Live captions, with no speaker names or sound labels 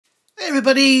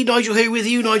Everybody, Nigel here with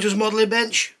you, Nigel's Modelling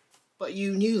Bench, but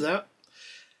you knew that.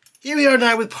 Here we are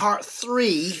now with part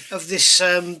 3 of this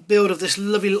build of this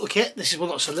lovely little kit. This is, well,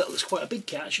 not so little, it's quite a big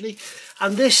kit actually.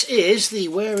 And this is the,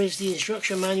 where is the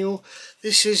instruction manual?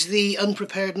 This is the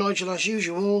unprepared Nigel as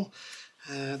usual.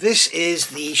 This is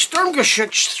the Stug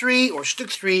 3 or Stug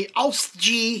 3 Ausf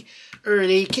G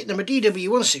early kit number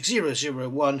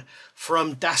DW16001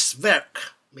 from Das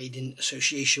Werk, made in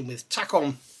association with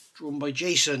Takom, drawn by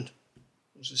Jason.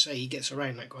 As I say, he gets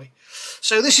around, that guy.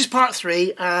 So this is part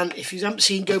 3, and if you haven't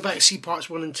seen, go back and see parts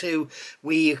 1 and 2.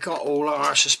 We've got all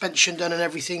our suspension done and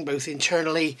everything, both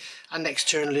internally and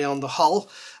externally on the hull.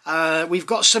 We've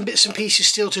got some bits and pieces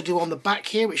still to do on the back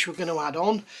here, which we're going to add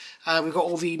on. We've got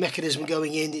all the mechanism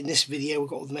going in this video. We've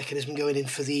got all the mechanism going in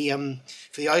for the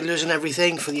idlers and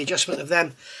everything, for the adjustment of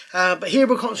them. But here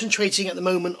we're concentrating at the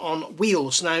moment on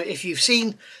wheels. Now, if you've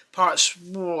seen parts,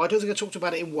 well, I don't think I talked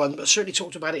about it in 1, but I certainly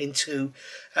talked about it in 2.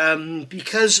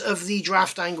 Because of the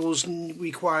draft angles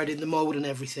required in the mould and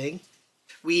everything,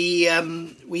 we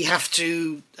have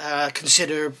to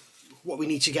consider what we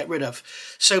need to get rid of.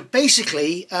 So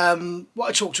basically, what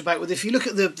I talked about with, if you look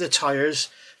at the tyres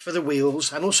for the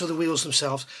wheels and also the wheels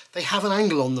themselves, they have an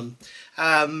angle on them.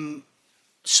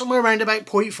 Somewhere around about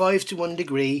 0.5 to 1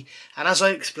 degree, and as I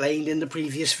explained in the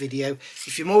previous video,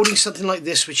 if you're moulding something like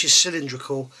this which is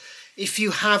cylindrical, if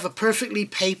you have a perfectly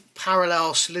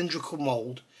parallel cylindrical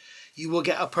mould, you will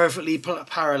get a perfectly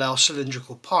parallel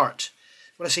cylindrical part.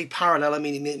 When I say parallel, I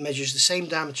mean it measures the same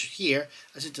diameter here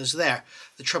as it does there.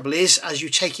 The trouble is, as you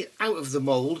take it out of the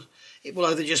mould, it will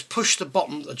either just push the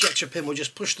bottom, the ejector pin will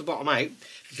just push the bottom out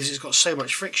because it's got so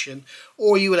much friction,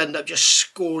 or you will end up just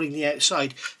scoring the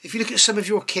outside. If you look at some of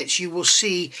your kits, you will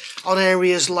see on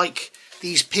areas like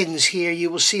these pins here,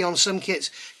 you will see on some kits,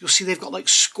 you'll see they've got like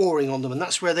scoring on them, and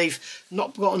that's where they've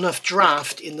not got enough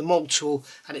draft in the mould tool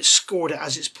and it's scored it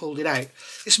as it's pulled it out.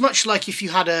 It's much like if you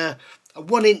had a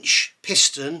 1-inch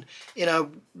piston in a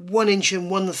 1-inch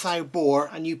and 1/1000 bore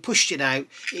and you pushed it out,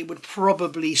 it would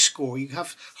probably score. You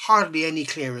have hardly any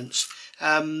clearance,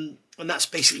 and that's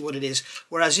basically what it is.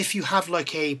 Whereas if you have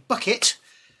like a bucket,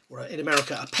 or in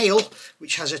America a pail,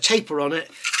 which has a taper on it,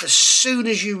 as soon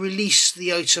as you release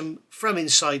the item from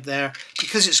inside there,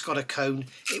 because it's got a cone,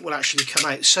 it will actually come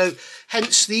out. So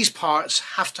hence these parts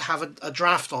have to have a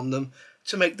draft on them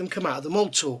to make them come out of the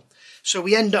mould tool. So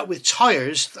we end up with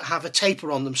tyres that have a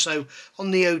taper on them. So on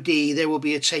the OD there will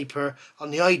be a taper, on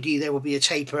the ID there will be a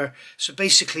taper. So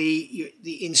basically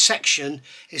in section,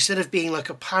 instead of being like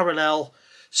a parallel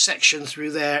section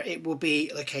through there, it will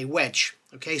be like a wedge.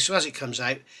 Okay, so as it comes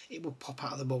out, it will pop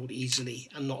out of the mould easily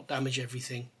and not damage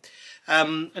everything.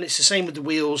 And it's the same with the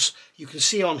wheels. You can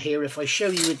see on here, if I show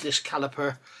you with this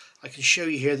caliper, I can show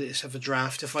you here that it's have a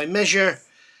draft. If I measure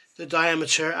the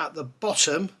diameter at the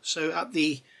bottom, so at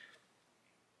the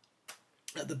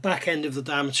back end of the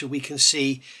diameter, we can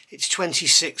see it's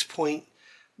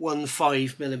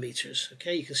 26.15 millimeters.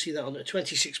 Okay, you can see that on there,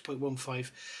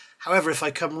 26.15. However, if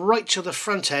I come right to the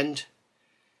front end,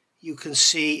 you can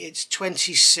see it's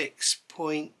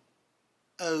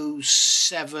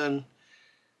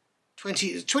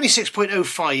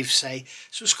 26.05, say.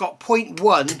 So it's got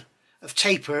 0.1 of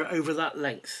taper over that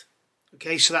length.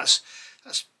 Okay, so that's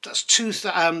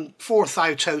 4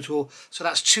 thou total, so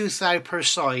that's 2 thou per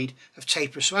side of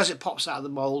taper. So as it pops out of the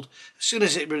mould, as soon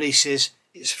as it releases,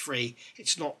 it's free.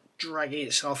 It's not dragging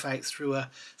itself out through a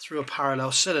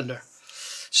parallel cylinder.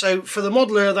 So for the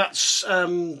modeler, that's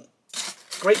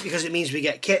great because it means we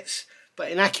get kits,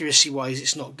 but in accuracy wise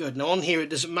it's not good. Now on here it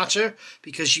doesn't matter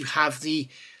because you have the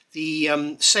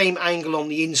same angle on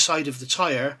the inside of the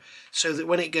tyre, so that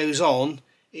when it goes on,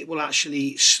 it will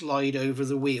actually slide over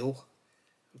the wheel.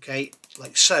 Okay,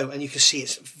 like so, and you can see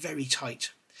it's very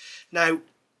tight. Now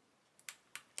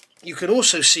you can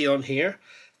also see on here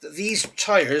that these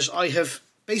tyres, I have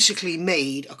basically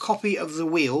made a copy of the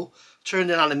wheel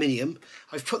turned in aluminium.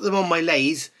 I've put them on my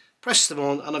lathe, pressed them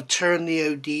on, and I've turned the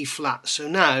OD flat. So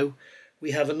now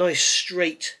we have a nice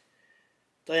straight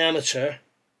diameter,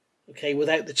 okay,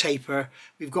 without the taper.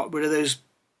 We've got rid of those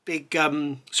big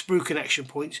sprue connection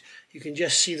points. You can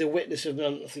just see the witness of them. I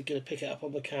don't know if you're going to pick it up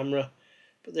on the camera,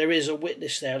 but there is a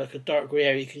witness there, like a dark grey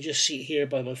area. You can just see it here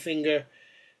by my finger.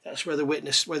 That's where the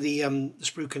witness, where the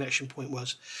sprue connection point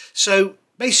was. So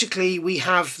basically we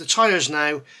have the tyres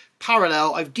now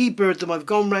parallel. I've deburred them, I've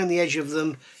gone round the edge of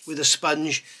them with a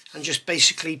sponge and just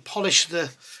basically polished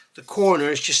the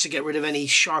corners just to get rid of any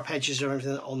sharp edges or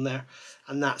everything on there,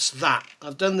 and that's that.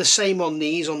 I've done the same on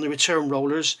these, on the return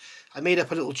rollers. I made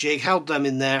up a little jig, held them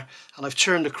in there, and I've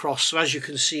turned across. So as you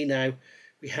can see now,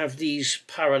 we have these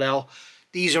parallel.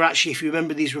 These are actually, if you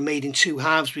remember, these were made in 2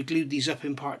 halves. We glued these up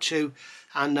in part 2,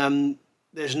 and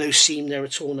there's no seam there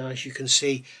at all now, as you can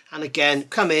see. And again,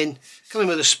 come in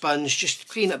with a sponge, just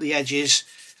clean up the edges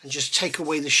and just take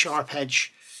away the sharp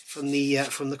edge from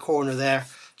the corner there,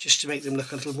 just to make them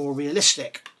look a little more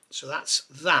realistic. So that's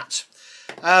that.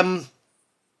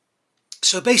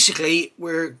 So basically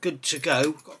we're good to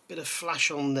go. Got a bit of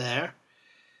flash on there.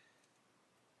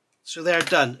 So they're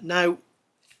done. Now,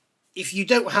 if you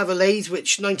don't have a lathe,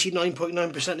 which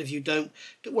 99.9% of you don't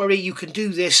worry, you can do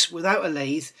this without a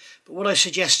lathe. But what I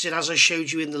suggested, as I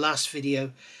showed you in the last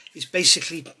video, is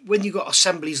basically when you've got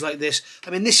assemblies like this,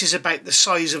 I mean, this is about the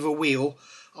size of a wheel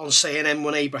on, say, an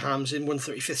M1 Abrahams in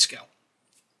 1/35 scale.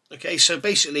 Okay, so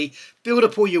basically build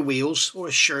up all your wheels, or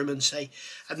a Sherman, say,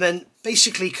 and then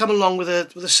basically come along with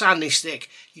a sanding stick.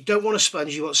 You don't want a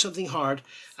sponge, you want something hard,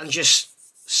 and just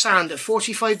sand at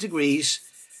 45 degrees,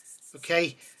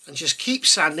 okay, and just keep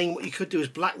sanding. What you could do is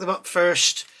black them up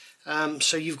first,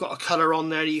 so you've got a colour on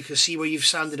there, you can see where you've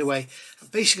sanded away,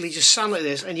 and basically just sand like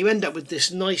this, and you end up with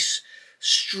this nice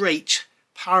straight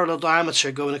parallel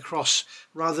diameter going across,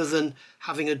 rather than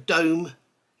having a dome.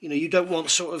 You know, you don't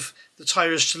want sort of the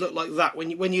tyres to look like that.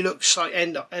 When you look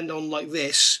end on like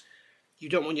this, you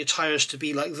don't want your tyres to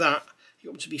be like that. You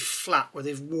want them to be flat, where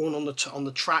they've worn on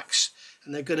the tracks,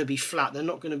 and they're going to be flat. They're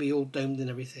not going to be all domed and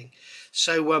everything.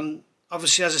 So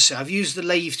obviously, as I said, I've used the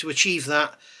lathe to achieve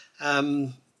that.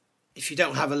 If you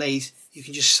don't have a lathe, you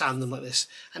can just sand them like this.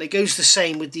 And it goes the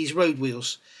same with these road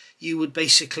wheels. You would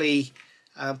basically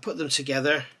put them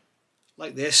together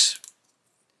like this.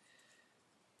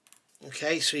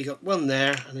 Okay, so you got one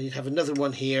there, and then you'd have another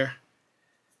one here.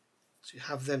 So you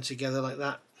have them together like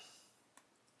that.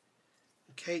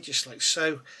 Okay, just like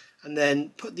so. And then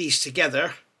put these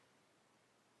together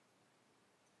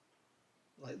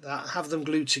like that. Have them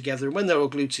glued together. And when they're all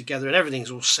glued together and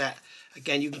everything's all set,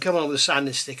 again, you can come on with a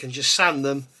sanding stick and just sand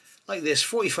them like this,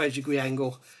 45-degree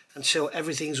angle, until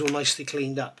everything's all nicely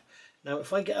cleaned up. Now,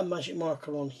 if I get a magic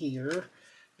marker on here,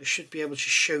 I should be able to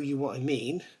show you what I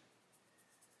mean.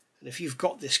 And if you've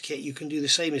got this kit, you can do the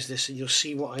same as this, and you'll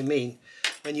see what I mean.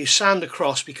 When you sand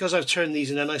across, because I've turned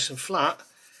these in a nice and flat,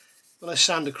 when I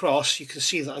sand across, you can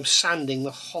see that I'm sanding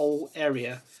the whole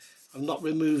area. I'm not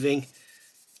removing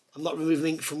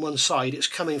from one side, it's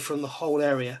coming from the whole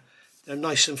area. They're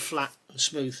nice and flat and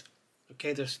smooth.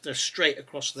 Okay, they're straight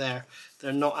across there.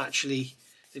 They're not actually,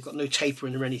 they've got no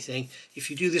tapering or anything.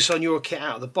 If you do this on your kit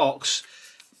out of the box,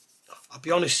 I'll be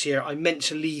honest here, I meant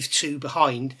to leave 2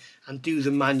 behind and do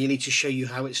them manually to show you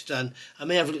how it's done. I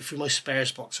may have a look through my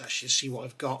spares box actually to see what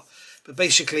I've got. But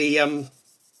basically, you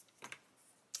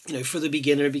know, for the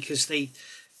beginner, because they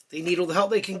need all the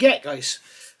help they can get, guys.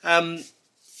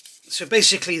 So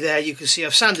basically there you can see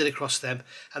I've sanded across them,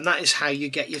 and that is how you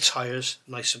get your tyres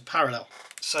nice and parallel.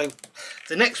 So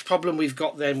the next problem we've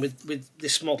got then with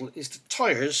this model is the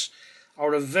tyres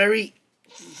are a very,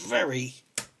 very,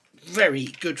 very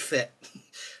good fit.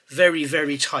 Very,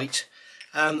 very tight.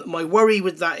 My worry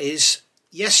with that is,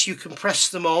 yes, you can press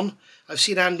them on. I've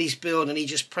seen Andy's build, and he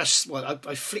just pressed, well,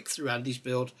 I flicked through Andy's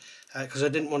build because I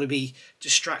didn't want to be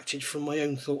distracted from my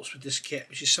own thoughts with this kit,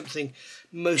 which is something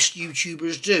most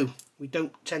YouTubers do. We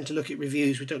don't tend to look at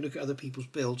reviews, we don't look at other people's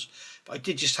builds, but I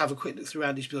did just have a quick look through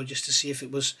Andy's build just to see if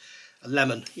it was a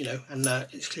lemon, you know, and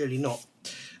it's clearly not.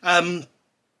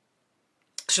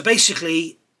 So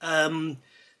basically,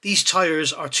 these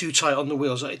tyres are too tight on the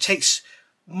wheels. It takes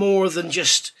more than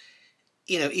just,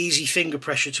 you know, easy finger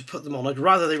pressure to put them on. I'd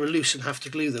rather they were loose and have to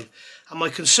glue them. And my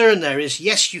concern there is,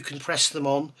 yes, you can press them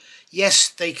on. Yes,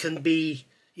 they can be,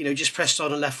 you know, just pressed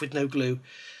on and left with no glue.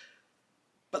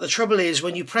 But the trouble is,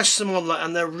 when you press them on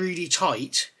and they're really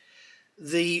tight,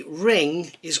 the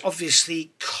ring is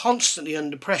obviously constantly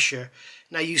under pressure.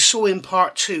 Now, you saw in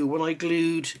part 2 when I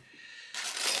glued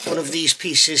one of these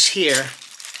pieces here.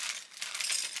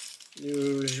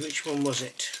 Which one was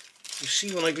it? You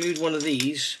see, when I glued one of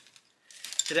these,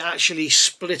 it actually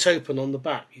split open on the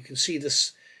back. You can see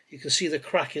this. You can see the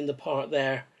crack in the part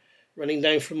there, running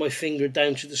down from my finger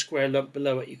down to the square lump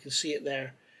below it. You can see it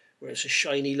there, where it's a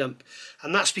shiny lump,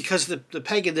 and that's because the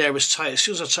peg in there was tight. As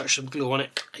soon as I touched some glue on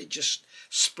it, it just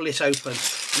split open.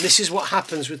 And this is what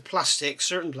happens with plastic,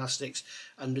 certain plastics,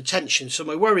 under tension. So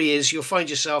my worry is, you'll find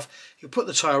yourself, you'll put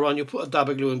the tyre on, you'll put a dab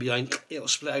of glue in behind, it'll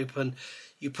split open.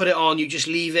 You put it on, you just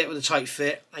leave it with a tight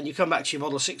fit, and you come back to your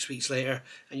model 6 weeks later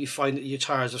and you find that your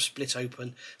tyres have split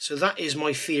open. So that is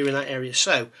my fear in that area.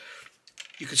 So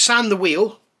you could sand the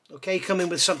wheel, okay, come in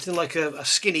with something like a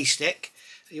skinny stick,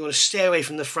 and you want to stay away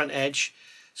from the front edge.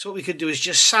 So what we could do is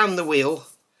just sand the wheel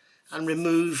and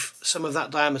remove some of that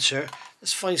diameter.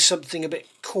 Let's find something a bit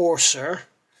coarser.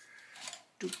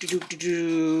 I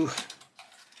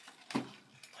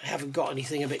haven't got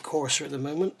anything a bit coarser at the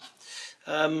moment.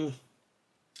 So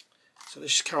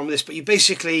let's just carry on with this. But you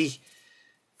basically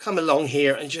come along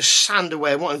here and just sand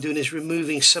away. And what I'm doing is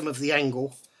removing some of the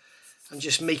angle and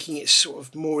just making it sort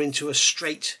of more into a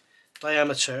straight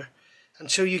diameter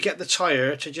until you get the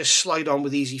tyre to just slide on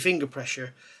with easy finger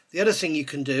pressure. The other thing you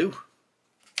can do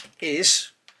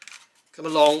is come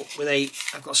along with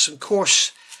I've got some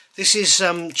coarse, this is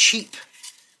cheap,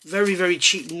 very, very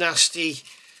cheap, nasty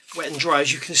wet and dry.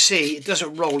 As you can see, it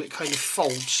doesn't roll, it kind of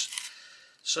folds.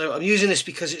 So I'm using this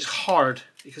because it's hard,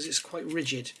 because it's quite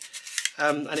rigid,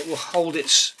 and it will hold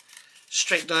its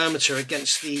straight diameter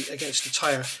against the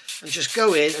tyre. And just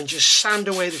go in and just sand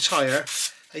away the tyre.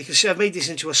 You can see I've made this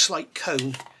into a slight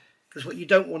cone, because what you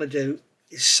don't want to do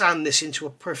is sand this into a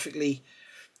perfectly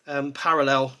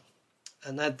parallel,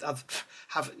 and I've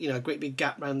you know, a great big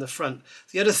gap around the front.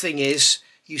 The other thing is,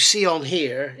 you see on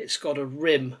here it's got a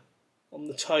rim on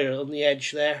the tyre on the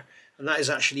edge there, and that is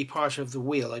actually part of the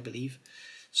wheel, I believe.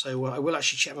 So I will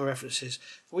actually check my references.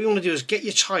 What you want to do is get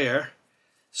your tyre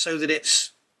so that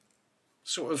it's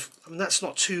sort of, I mean, that's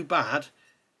not too bad,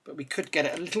 but we could get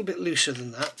it a little bit looser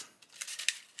than that.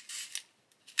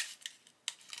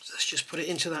 So let's just put it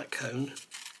into that cone.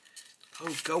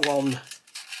 Oh, go on.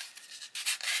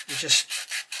 And just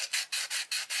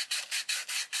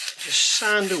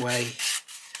sand away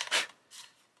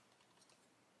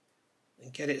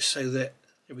and get it so that,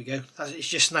 there we go, it's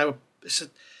just now,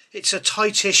 it's a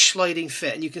tightish sliding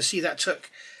fit, and you can see that took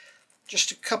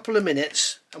just a couple of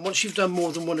minutes. And once you've done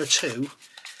more than one or two,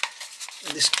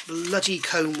 this bloody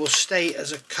cone will stay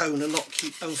as a cone and not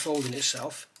keep unfolding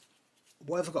itself.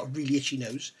 Why have I got a really itchy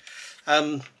nose?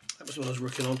 That was what I was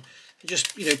working on. And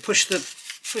just, you know,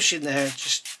 push in there,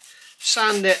 just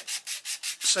sand it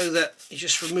so that you're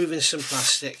just removing some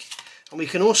plastic. And we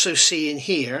can also see in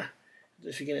here, I don't know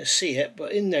if you're going to see it,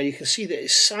 but in there you can see that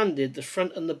it's sanded the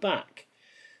front and the back.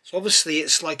 So obviously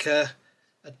it's like a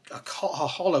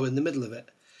hollow in the middle of it.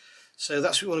 So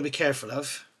that's what we want to be careful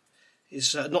of,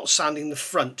 is not sanding the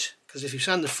front, because if you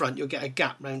sand the front you'll get a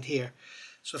gap round here.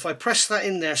 So if I press that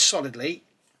in there solidly,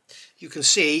 you can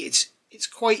see it's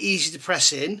quite easy to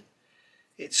press in.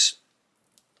 It's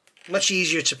much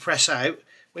easier to press out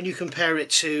when you compare it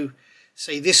to,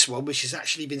 say, this one, which has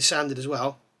actually been sanded as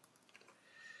well.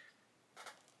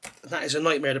 And that is a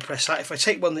nightmare to press out. If I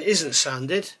take one that isn't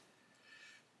sanded,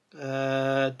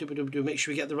 make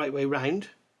sure we get the right way round.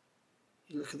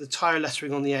 You look at the tyre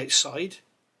lettering on the outside.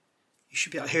 You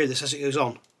should be able to hear this as it goes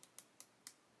on.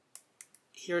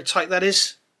 Hear how tight that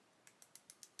is?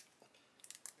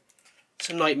 It's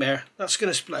a nightmare. That's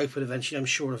going to split open eventually, I'm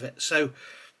sure of it. So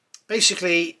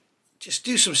basically, just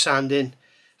do some sanding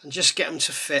and just get them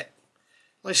to fit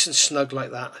nice and snug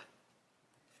like that.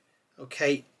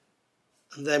 Okay,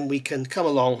 and then we can come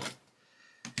along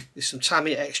with some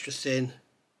Tamiya extra thin,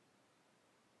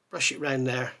 brush it round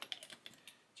there,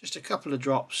 just a couple of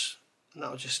drops, and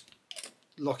that'll just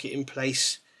lock it in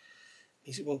place,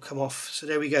 means it won't come off. So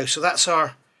there we go. So that's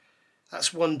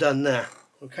one done there.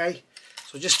 Okay,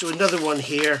 so just do another one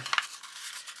here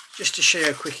just to show you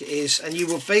how quick it is, and you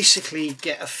will basically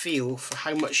get a feel for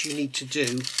how much you need to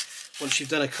do once you've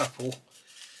done a couple.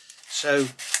 So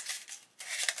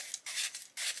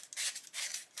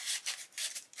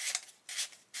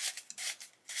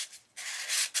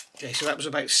okay, so that was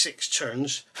about 6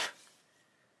 turns.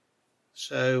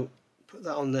 So put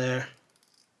that on there.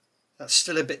 That's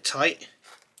still a bit tight.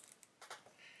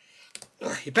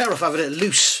 You're better off having it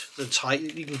loose than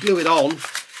tight. You can glue it on,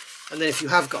 and then if you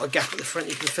have got a gap at the front,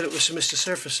 you can fill it with some Mr.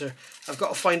 Surfacer. I've got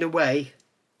to find a way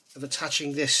of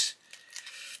attaching this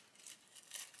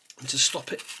and to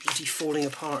stop it bloody falling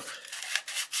apart,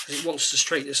 because it wants to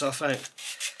straighten itself out.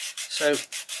 So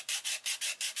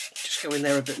just go in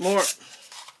there a bit more.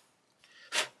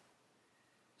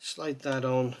 Slide that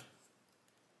on.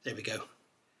 There we go.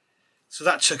 So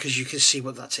that took, as you can see,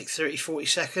 what that take, 30-40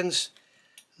 seconds.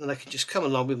 And then I can just come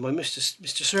along with my Mr.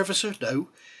 Surfacer, no,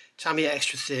 Tamiya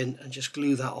extra thin, and just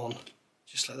glue that on,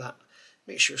 just like that.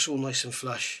 Make sure it's all nice and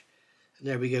flush. And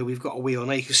there we go, we've got a wheel.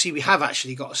 Now you can see we have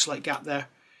actually got a slight gap there.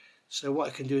 So what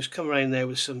I can do is come around there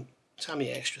with some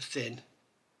Tamiya extra thin.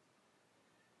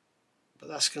 But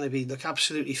that's going to look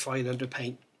absolutely fine under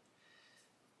paint.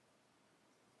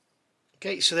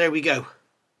 Okay, so there we go.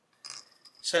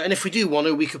 So, and if we do want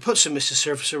to, we could put some Mr.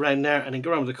 Surfacer around there and then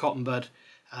go around with a cotton bud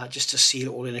just to seal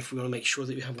it all in, if we want to make sure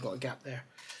that we haven't got a gap there.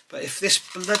 But if this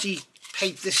bloody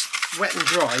paint, this wet and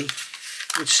dry,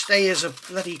 would stay as a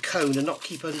bloody cone and not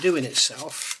keep undoing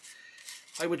itself,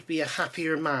 I would be a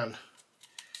happier man.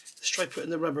 Let's try putting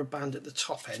the rubber band at the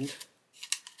top end.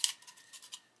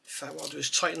 fact, what I'll do is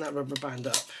tighten that rubber band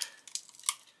up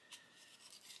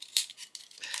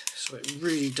so it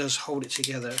really does hold it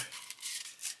together.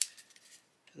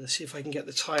 And let's see if I can get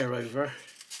the tyre over.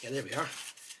 Yeah, there we are.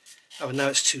 Oh, and now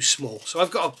it's too small. So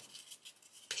I've got to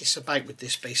piss about with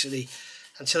this basically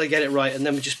until I get it right, and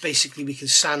then we can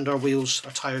sand our wheels,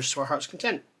 our tyres to our heart's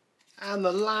content. And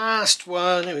the last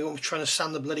one, there we go, I'm trying to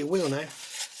sand the bloody wheel now.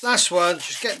 Last one,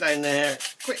 just get down there,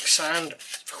 quick sand,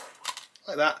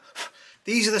 like that.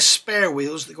 These are the spare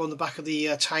wheels that go on the back of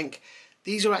the tank.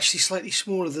 These are actually slightly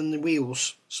smaller than the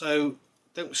wheels, so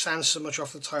don't sand so much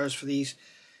off the tyres for these.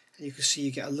 And you can see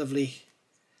you get a lovely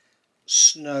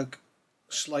snug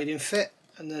sliding fit.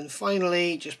 And then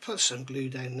finally, just put some glue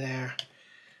down there.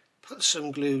 Put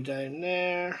some glue down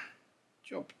there.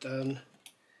 Job done.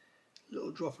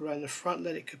 Little drop around the front,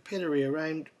 let it capillary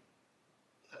around.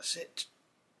 That's it.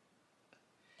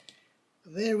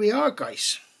 And there we are,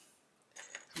 guys.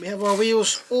 And we have our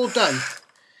wheels all done.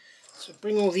 So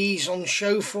bring all these on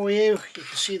show for you. You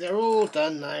can see they're all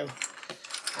done now.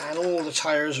 And all the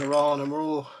tyres are on and we're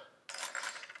all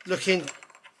looking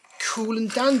cool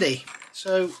and dandy.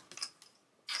 So,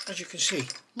 as you can see,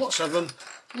 lots of them,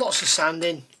 lots of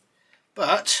sanding.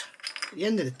 But, at the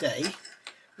end of the day,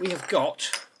 we have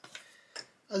got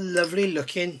a lovely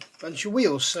looking bunch of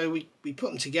wheels. So we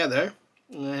put them together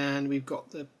and we've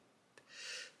got the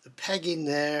peg in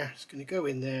there. It's going to go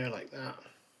in there like that.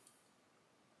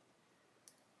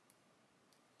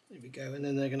 There we go. And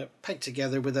then they're going to peg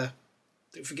together with a,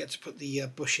 don't forget to put the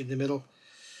bush in the middle.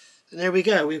 And there we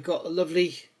go. We've got a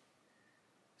lovely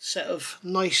set of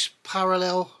nice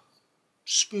parallel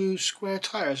smooth square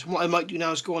tyres. And what I might do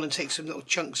now is go on and take some little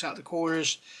chunks out of the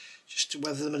corners just to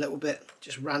weather them a little bit,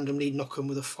 just randomly knock them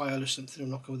with a file or something, or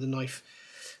knock them with a knife.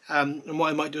 And what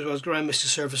I might do as well is go around Mr.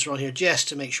 Surfacer on here just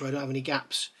to make sure I don't have any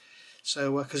gaps.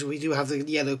 So because we do have the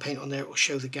yellow paint on there, it will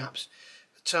show the gaps.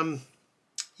 But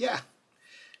yeah,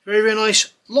 very, very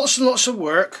nice. Lots and lots of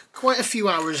work, quite a few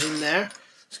hours in there.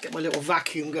 Let's get my little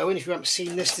vacuum going. If you haven't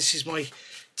seen this, this is my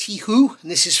Tihu,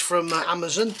 and this is from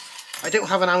Amazon. I don't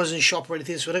have an Amazon shop or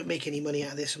anything, so I don't make any money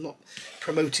out of this. I'm not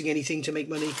promoting anything to make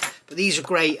money, but these are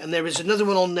great. And there is another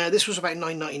one on there. This was about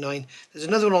 £9.99. There's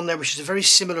another one on there which is a very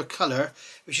similar colour,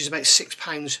 which is about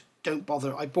 £6. Don't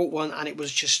bother. I bought one and it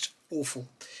was just awful.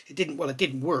 It didn't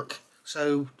work.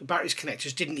 So the batteries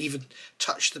connectors didn't even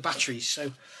touch the batteries.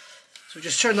 So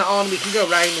just turn that on. We can go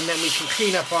around and then we can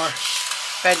clean up our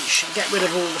bench and get rid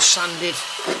of all the sanded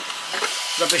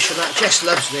rubbish and that. Jess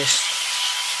loves this.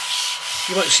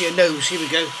 You might see a nose. Here we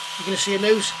go. You're going to see a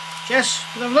nose. Jess,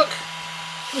 can I have a look?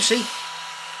 Let me see.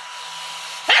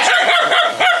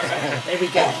 There we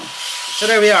go. So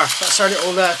there we are. That's our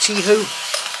little Tihu,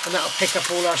 and that'll pick up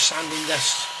all our sanding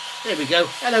dust. There we go.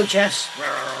 Hello, Jess.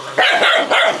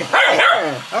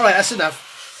 Alright, that's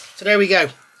enough. So there we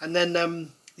go. And then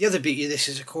the other beauty of this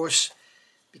is, of course,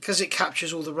 because it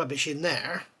captures all the rubbish in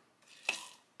there,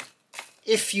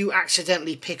 if you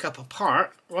accidentally pick up a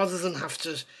part, rather than have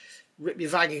to rip your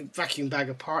vacuum bag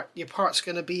apart, your part's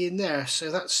going to be in there. So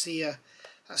that's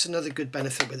another good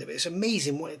benefit with it. But it's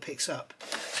amazing what it picks up.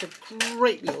 It's a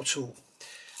great little tool.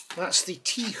 That's the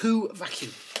Tihu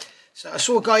vacuum. So I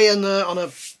saw a guy on a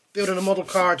building a model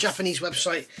car, Japanese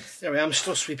website. There I am,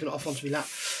 still sweeping it off onto my lap.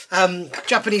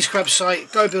 Japanese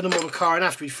website, guy building a model car, and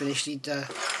after he finished, he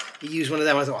used one of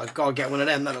them. I thought, I've got to get one of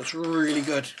them. That looks really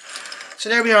good. So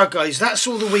there we are, guys. That's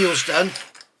all the wheels done.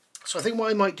 So I think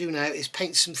what I might do now is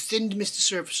paint some thinned Mr.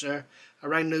 Surfacer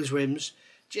around those rims,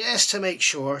 just to make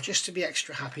sure, just to be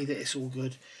extra happy that it's all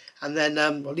good. And then,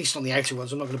 well, at least on the outer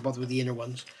ones, I'm not going to bother with the inner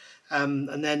ones.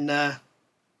 And then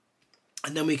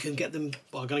we can get them,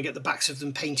 well, I'm going to get the backs of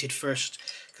them painted first,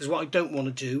 because what I don't want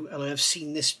to do, and I have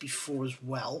seen this before as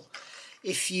well,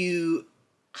 if you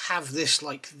have this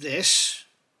like this,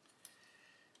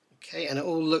 okay, and it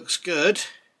all looks good,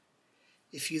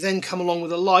 if you then come along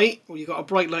with a light, or you've got a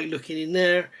bright light looking in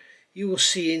there, you will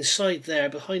see inside there,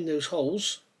 behind those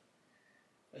holes,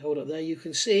 I hold up there, you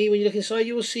can see, when you look inside,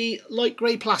 you will see light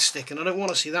grey plastic, and I don't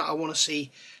want to see that, I want to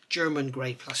see German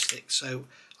grey plastic. So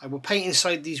I will paint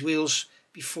inside these wheels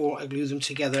before I glue them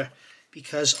together,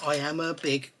 because I am a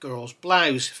big girl's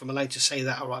blouse, if I'm allowed to say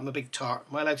that. Alright, I'm a big tart.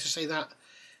 Am I allowed to say that?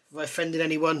 Have I offended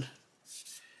anyone?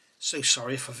 So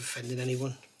sorry if I've offended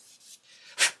anyone.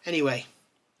 Anyway,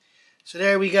 so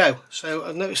there we go. So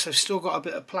I've noticed I've still got a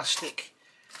bit of plastic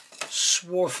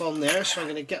swarf on there, so I'm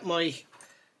going to get my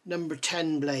number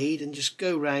 10 blade and just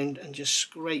go round and just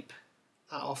scrape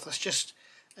that off. That's just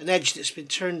an edge that's been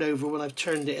turned over when I've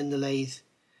turned it in the lathe.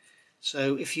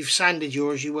 So if you've sanded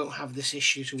yours, you won't have this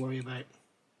issue to worry about.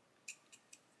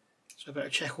 So I better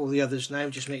check all the others now,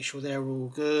 just make sure they're all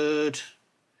good.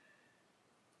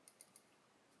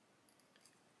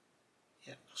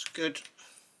 Yeah, that's good.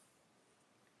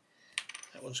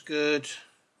 That one's good.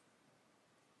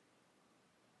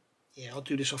 Yeah, I'll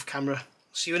do this off camera.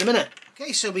 See you in a minute.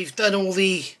 Okay, so we've done all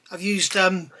the, I've used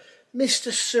Mr.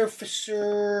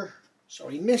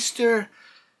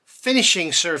 Finishing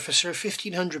Surfacer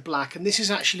 1500 black, and this is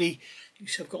actually, you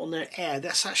see I've got on there air,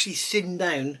 that's actually thinned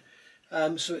down,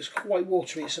 so it's quite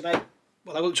watery. It's about,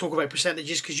 well, I won't talk about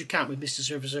percentages because you can't with Mr.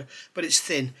 Surfacer, but it's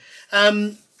thin.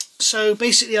 So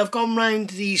basically I've gone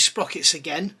round these sprockets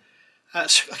again. I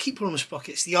keep calling them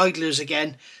sprockets, the idlers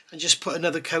again, and just put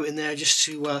another coat in there just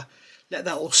to let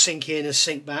that all sink in and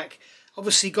sink back.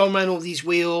 Obviously gone around all these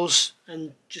wheels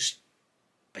and just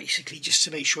basically just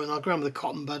to make sure, and I'll go around with a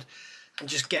cotton bud and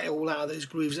just get it all out of those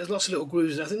grooves. There's lots of little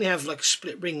grooves. I think they have like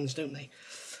split rings, don't they,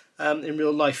 in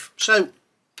real life. So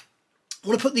I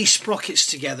want to put these sprockets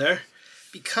together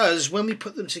because when we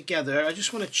put them together, I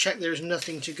just want to check there's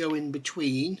nothing to go in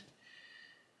between.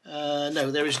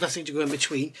 No, there is nothing to go in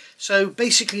between. So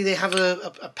basically they have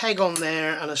a peg on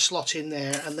there and a slot in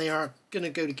there, and they are going to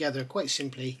go together quite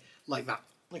simply like that.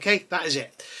 Okay, that is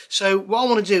it. So what I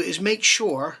want to do is make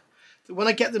sure that when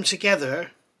I get them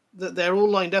together that they're all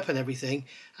lined up and everything,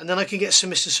 and then I can get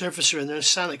some Mr. Surfacer in there and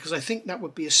sand it, because I think that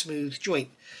would be a smooth joint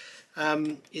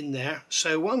in there.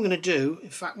 So what I'm going to do, in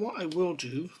fact what I will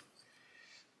do,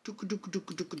 dookie,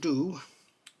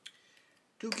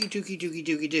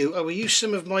 I will use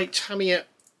some of my Tamiya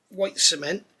white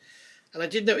cement. And I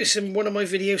did notice in one of my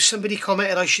videos somebody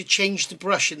commented I should change the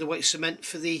brush in the white cement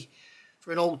for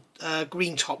an old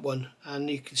green top one, and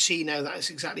you can see now that is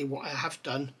exactly what I have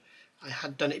done. I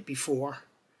had done it before.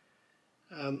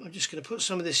 I'm just going to put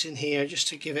some of this in here just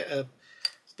to give it a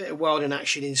bit of welding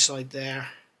action inside there.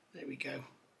 There we go.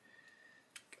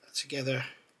 Get that together.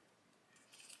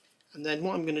 And then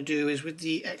what I'm going to do is with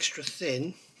the extra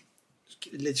thin, just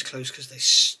keep the lids closed because they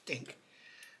stink.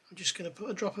 I'm just going to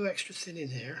put a drop of extra thin in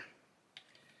here,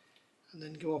 and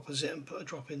then go opposite and put a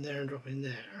drop in there and drop in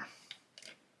there.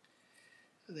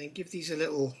 And then give these a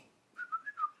little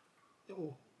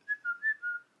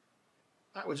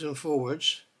backwards and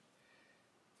forwards,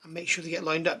 and make sure they get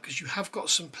lined up, because you have got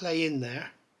some play in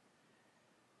there.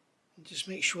 And just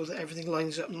make sure that everything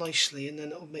lines up nicely, and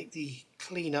then it will make the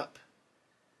clean up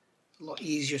a lot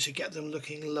easier to get them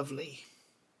looking lovely.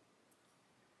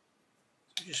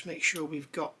 So just make sure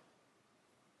we've got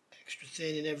extra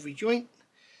thin in every joint.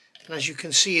 And as you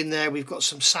can see in there, we've got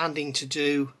some sanding to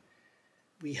do.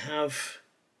 We have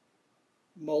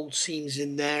mould seams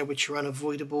in there which are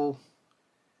unavoidable,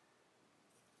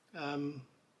 and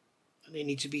they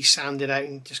need to be sanded out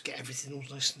and just get everything all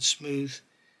nice and smooth.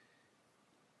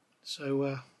 So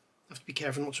have to be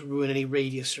careful not to ruin any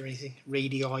radius or anything,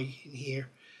 radii in here.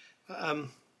 But I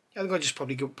think I'll just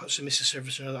probably go put some Mr.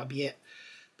 Surfacer on, that'll be it.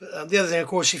 But the other thing, of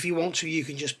course, if you want to, you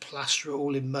can just plaster it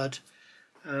all in mud,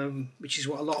 which is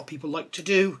what a lot of people like to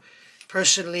do.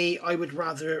 Personally, I would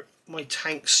rather my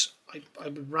tanks, I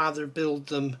would rather build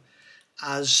them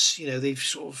as, you know, they've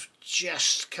sort of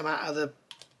just come out of the,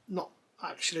 not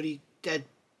actually dead.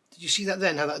 Did you see that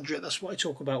then, how that drip? That's what I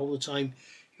talk about all the time.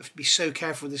 You have to be so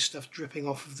careful with this stuff dripping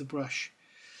off of the brush.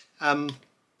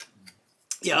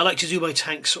 Yeah, I like to do my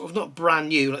tanks sort of not brand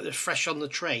new, like they're fresh on the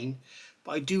train,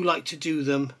 but I do like to do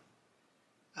them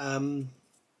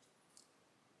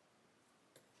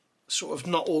sort of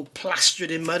not all plastered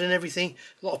in mud and everything.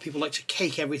 A lot of people like to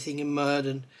cake everything in mud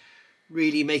and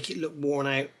really make it look worn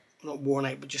out. Not worn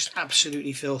out, but just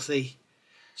absolutely filthy.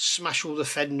 Smash all the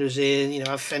fenders in, you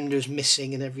know, have fenders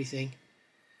missing and everything.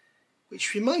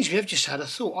 Which reminds me, I've just had a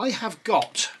thought. I have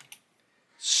got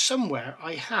somewhere,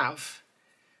 I have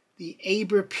the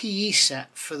Aber PE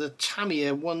set for the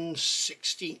Tamiya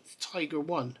 1/16 Tiger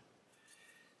 1.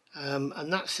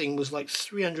 And that thing was like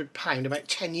 £300 about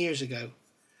 10 years ago.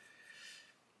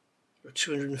 Or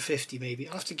 250 maybe.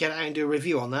 I'll have to get out and do a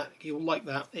review on that. You'll like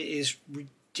that. It is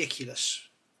ridiculous.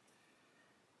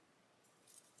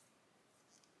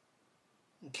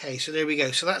 Okay, so there we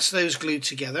go. So that's those glued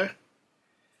together.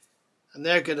 And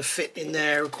they're going to fit in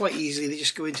there quite easily. They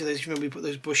just go into those, remember we put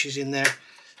those bushes in there,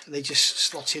 and they just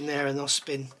slot in there and they'll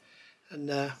spin.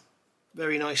 And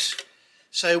very nice.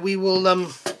 So we will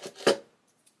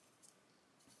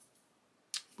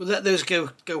we'll let those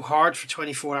go hard for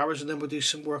 24 hours, and then we'll do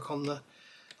some work on the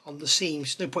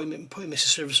seams. No point in putting Mr.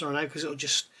 Surfacer on now, because it'll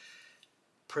just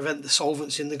prevent the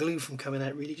solvents in the glue from coming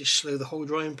out, really just slow the whole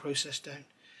drying process down.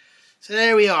 So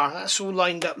there we are, that's all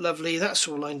lined up lovely, that's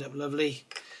all lined up lovely.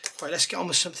 Right, let's get on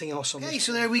with something else on this. Okay,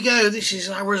 so there we go. This is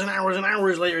hours and hours and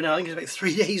hours later now. I think it's about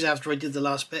 3 days after I did the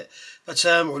last bit, but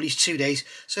or at least 2 days.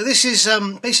 So this is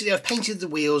basically, I've painted the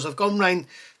wheels. I've gone round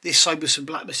this side with some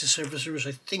black Mr. Surfacer, which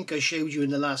I think I showed you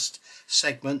in the last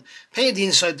segment. Painted the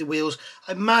inside of the wheels.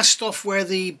 I masked off where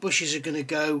the bushes are going to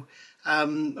go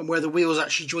and where the wheels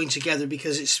actually join together,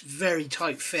 because it's very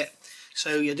tight fit.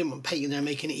 So I didn't want painting there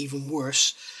making it even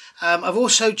worse. I've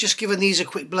also just given these a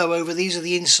quick blow over. These are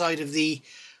the inside of the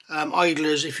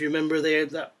idlers, if you remember there,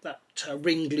 that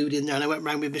ring glued in there, and I went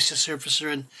around with Mr.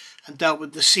 Surfacer and dealt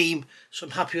with the seam. So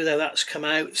I'm happy with how that's come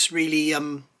out. It's really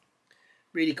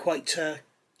really quite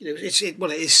you know, it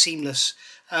is seamless.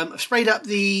 I've sprayed up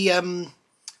the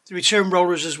return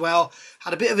rollers as well.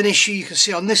 Had a bit of an issue, you can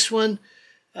see on this one.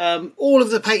 All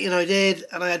of the painting I did,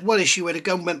 and I had one issue where the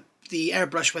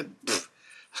airbrush went pfft.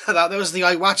 That was the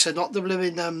Iwata, not the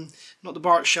blooming not the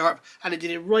Bart Sharp, and it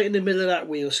did it right in the middle of that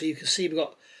wheel. So you can see we've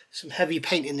got some heavy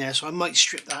paint in there, so I might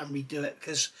strip that and redo it,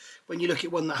 because when you look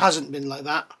at one that hasn't been like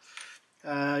that,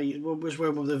 was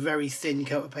one with a very thin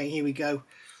coat of paint. Here we go.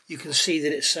 You can see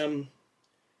that it's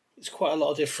quite a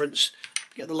lot of difference.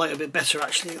 Get the light a bit better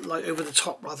actually, light over the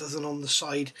top rather than on the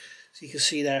side, so you can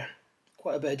see there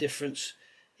quite a bit of difference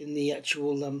in the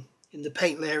actual in the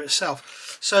paint layer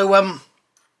itself. So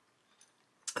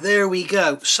there we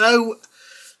go. So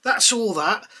that's all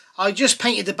that. I just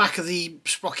painted the back of the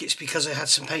sprockets because I had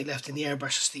some paint left in the airbrush.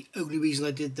 That's the only reason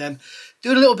I did them.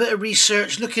 Doing a little bit of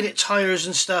research, looking at tyres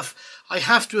and stuff. I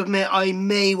have to admit, I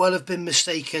may well have been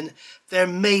mistaken. There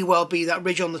may well be that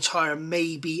ridge on the tyre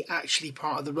may be actually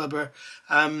part of the rubber.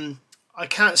 I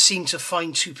can't seem to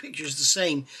find two pictures the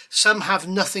same. Some have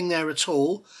nothing there at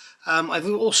all. I've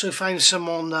also found some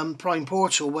on Prime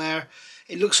Portal where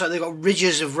it looks like they've got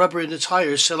ridges of rubber in the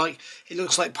tyres, so like it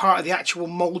looks like part of the actual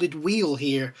moulded wheel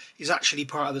here is actually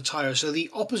part of the tyre, so the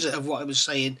opposite of what I was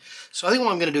saying. So I think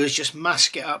what I'm going to do is just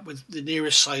mask it up with the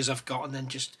nearest size I've got and then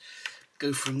just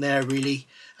go from there really.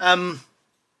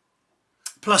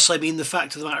 Plus, I mean, the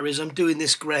fact of the matter is I'm doing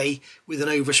this grey with an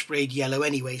oversprayed yellow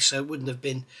anyway, so it wouldn't have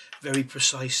been very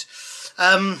precise.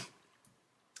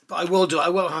 But I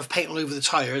won't have paint all over the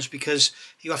tyres, because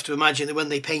you have to imagine that when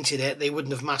they painted it, they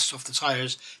wouldn't have masked off the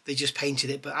tyres, they just painted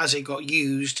it. But as it got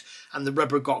used and the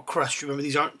rubber got crushed, remember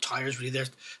these aren't tyres really,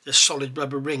 they're solid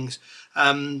rubber rings.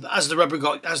 As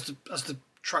the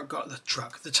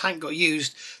tank got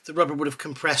used, the rubber would have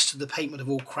compressed and the paint would have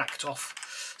all cracked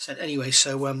off. So anyway,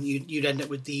 so you'd end up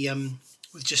with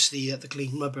with just the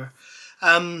clean rubber.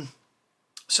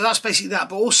 So that's basically that.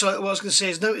 But also what I was going to say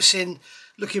is,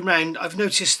 looking around, I've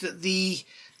noticed that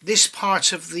this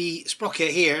part of the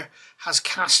sprocket here has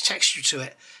cast texture to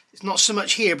it. It's not so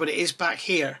much here, but it is back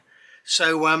here.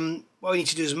 So what we need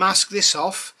to do is mask this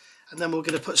off, and then we're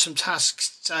going to put some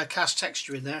cast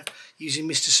texture in there using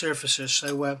Mr. Surfacer.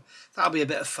 So that'll be a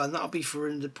bit of fun. That'll be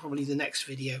for probably the next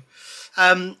video.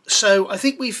 So I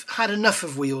think we've had enough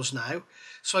of wheels now.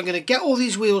 So I'm going to get all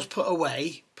these wheels put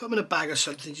away, put them in a bag or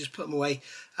something, just put them away.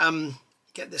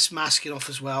 Get this masking off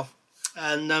as well.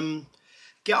 And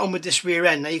get on with this rear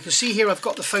end. Now you can see here I've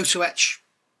got the photo etch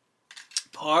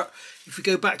part. If we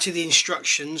go back to the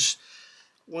instructions,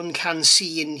 one can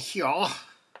see in here, there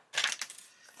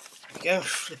we go,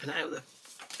 flipping it out there.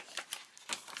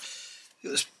 Got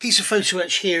this piece of photo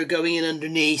etch here going in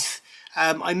underneath.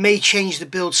 I may change the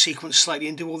build sequence slightly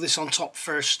and do all this on top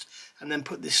first and then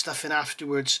put this stuff in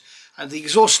afterwards. And the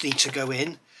exhaust need to go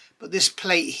in, but this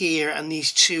plate here and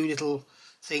these two little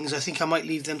things, I think I might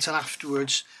leave them till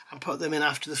afterwards and put them in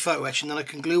after the photo etch, and then I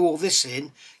can glue all this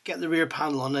in, get the rear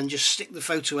panel on, and just stick the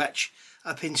photo etch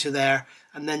up into there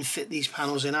and then fit these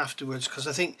panels in afterwards, because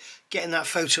I think getting that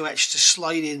photo etch to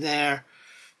slide in there,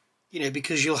 you know,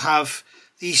 because you'll have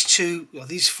these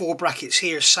these four brackets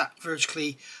here sat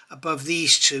vertically above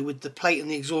these two with the plate and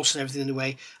the exhaust and everything in the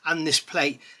way, and this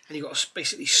plate, and you've got to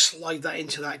basically slide that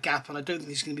into that gap, and I don't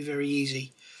think it's going to be very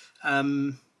easy.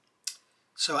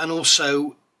 So, and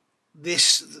also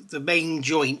the main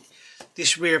joint,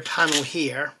 this rear panel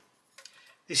here,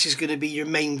 this is going to be your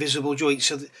main visible joint.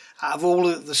 So out of all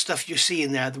of the stuff you see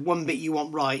in there, the one bit you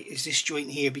want right is this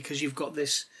joint here, because you've got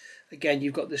this, again,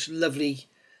 you've got this lovely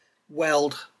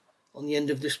weld on the end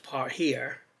of this part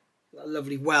here, that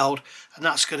lovely weld, and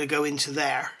that's going to go into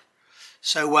there.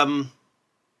 So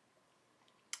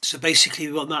so basically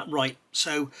we want that right.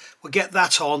 So we'll get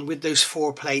that on with those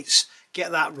four plates,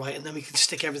 get that right, and then we can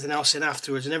stick everything else in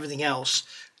afterwards, and everything else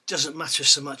doesn't matter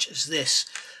so much as this.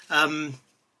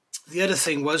 The other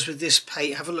thing was with this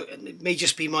plate, have a look, and it may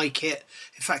just be my kit,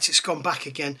 in fact it's gone back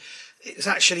again, it's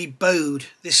actually bowed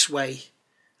this way.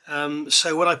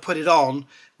 So when I put it on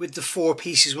with the four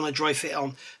pieces, when I dry fit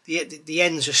on, the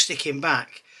ends are sticking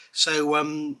back.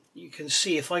 So you can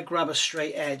see if I grab a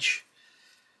straight edge,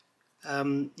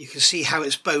 you can see how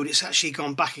it's bowed. It's actually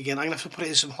gone back again. I'm going to have to put it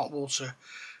in some hot water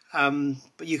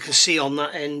but you can see on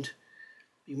that end,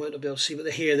 you might not be able to see,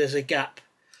 but here there's a gap,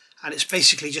 and it's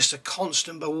basically just a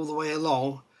constant bow all the way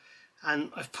along.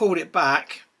 And I've pulled it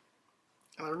back,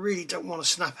 and I really don't want to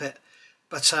snap it,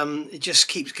 but it just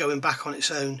keeps going back on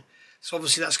its own. So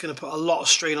obviously that's going to put a lot of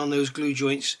strain on those glue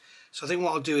joints. So I think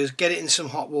what I'll do is get it in some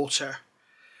hot water,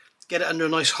 get it under a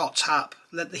nice hot tap,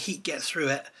 let the heat get through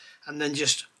it, and then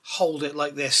just hold it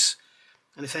like this.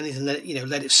 And if anything, let it,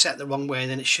 let it set the wrong way,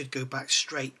 and then it should go back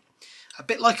straight. A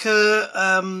bit like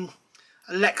a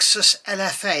Lexus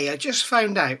LFA. I just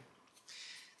found out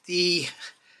the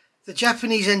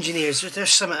Japanese engineers, there's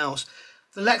something else.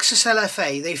 The Lexus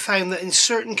LFA, they found that in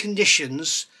certain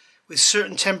conditions, with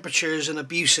certain temperatures and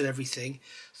abuse and everything,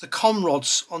 the com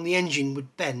rods on the engine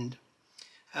would bend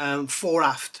fore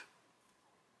aft.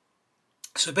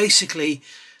 So basically,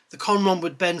 the com rod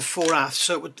would bend fore aft,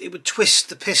 so it would twist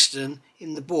the piston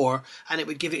in the bore, and it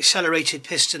would give accelerated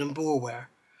piston and bore wear.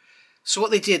 So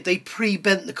what they did, they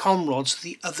pre-bent the com rods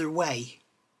the other way.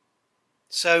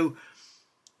 So,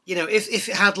 if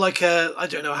it had like a, I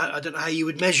don't know how you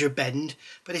would measure bend,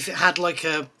 but if it had like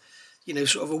a,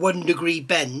 sort of a 1 degree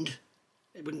bend,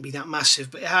 it wouldn't be that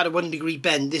massive, but it had a 1 degree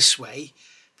bend this way,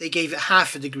 they gave it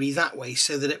half a degree that way,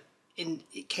 so that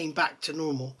it came back to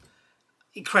normal.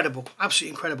 Incredible,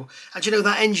 absolutely incredible. And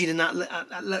that engine in that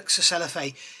Lexus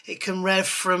LFA, it can rev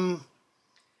from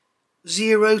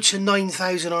 0 to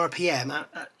 9,000 RPM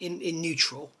in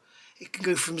neutral. It can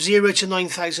go from 0 to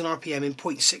 9,000 RPM in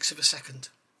 0.6 of a second.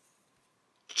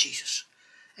 Jesus.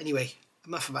 Anyway,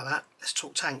 enough about that. Let's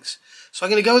talk tanks. So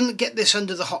I'm going to go and get this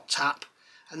under the hot tap,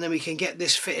 and then we can get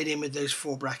this fitted in with those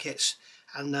 4 brackets,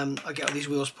 and I'll get all these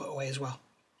wheels put away as well.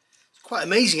 It's quite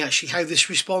amazing actually how this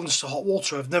responds to hot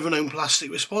water. I've never known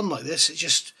plastic respond like this. It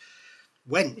just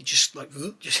went. It just like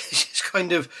just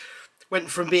kind of went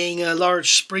from being a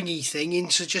large springy thing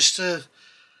into just a,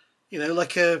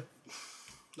 like a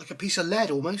piece of lead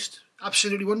almost.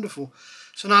 Absolutely wonderful.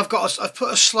 So now I've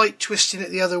put a slight twist in it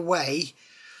the other way,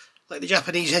 like the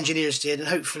Japanese engineers did, and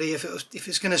hopefully if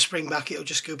it's going to spring back, it'll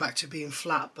just go back to being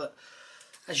flat. But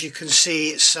as you can see,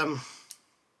 it's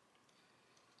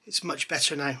much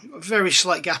better now. A very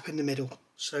slight gap in the middle.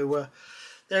 So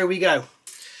there we go.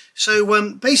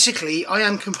 So basically, I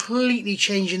am completely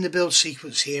changing the build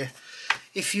sequence here.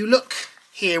 If you look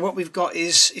here, what we've got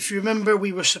is, if you remember,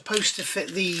 we were supposed to fit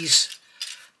these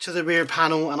to the rear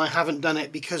panel, and I haven't done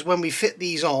it because when we fit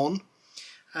these on,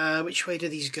 which way do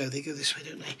these go? They go this way,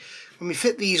 don't they? When we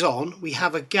fit these on, we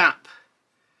have a gap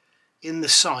in the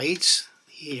sides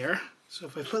here. So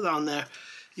if I put that on there,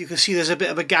 you can see there's a bit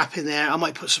of a gap in there. I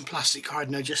might put some plastic card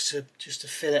now just to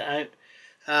fill it out.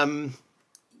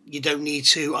 You don't need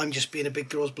to. I'm just being a big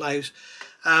girl's blouse.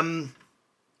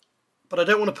 But I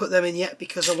don't want to put them in yet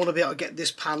because I want to be able to get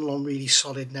this panel on really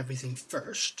solid and everything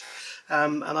first.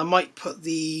 And I might put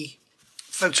the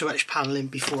photo etch panel in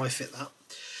before I fit that.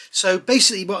 So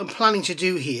basically what I'm planning to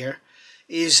do here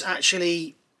is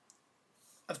actually,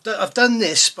 I've done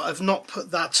this, but I've not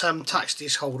put that tax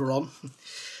disc holder on.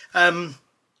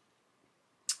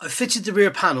 I've fitted the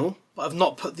rear panel, but I've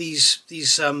not put these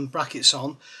brackets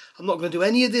on. I'm not going to do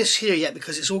any of this here yet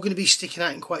because it's all going to be sticking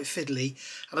out and quite fiddly,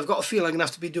 and I've got a feel I'm going to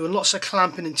have to be doing lots of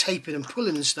clamping and taping and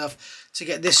pulling and stuff to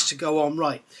get this to go on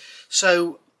right.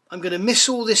 So I'm going to miss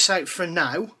all this out for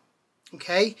now,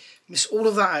 okay? Miss all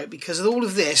of that out because all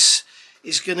of this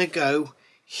is going to go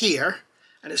here,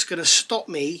 and it's going to stop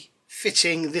me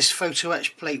fitting this photo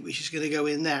etch plate which is going to go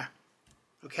in there,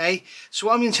 okay? So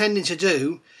what I'm intending to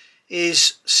do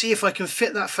is see if I can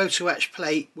fit that photo etch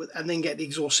plate and then get the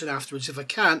exhaust in afterwards. If I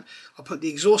can't, I'll put the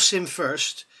exhaust in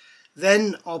first,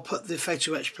 then I'll put the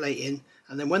photo etch plate in,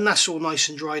 and then when that's all nice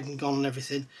and dried and gone and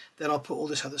everything, then I'll put all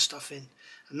this other stuff in.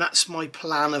 And that's my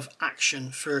plan of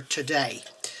action for today.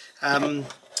 The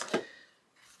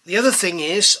other thing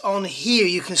is, on here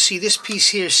you can see this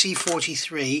piece here,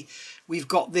 C43, we've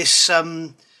got this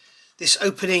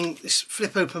this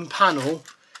flip open panel,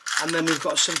 and then we've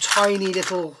got some tiny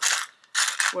little,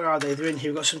 where are they? They're in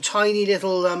here. We've got some tiny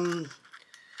little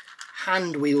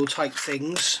hand wheel type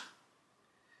things.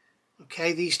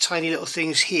 Okay, these tiny little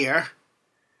things here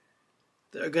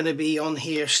that are going to be on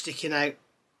here sticking out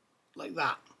like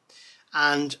that.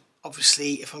 And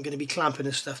obviously if I'm going to be clamping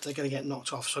and stuff, they're going to get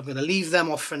knocked off. So I'm going to leave them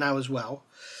off for now as well.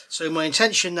 So my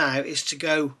intention now is to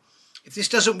go, if this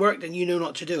doesn't work then you know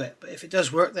not to do it. But if it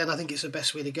does work then I think it's the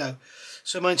best way to go.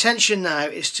 So my intention now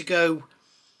is to go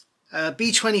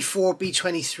B24,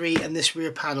 B23 and this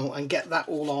rear panel and get that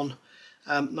all on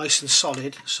nice and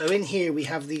solid. So in here we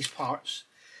have these parts.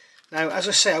 Now as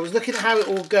I say, I was looking at how it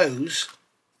all goes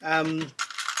and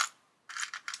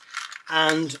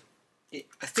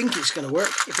I think it's going to work.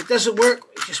 If it doesn't work,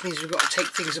 it just means we've got to take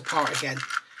things apart again.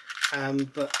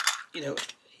 But you know,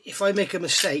 if I make a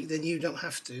mistake, then you don't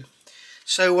have to.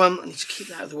 So I need to keep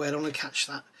that out of the way. I don't want to catch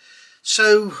that.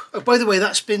 So, oh, by the way,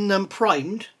 that's been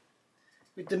primed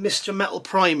with the Mr. Metal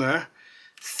primer,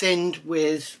 thinned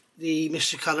with the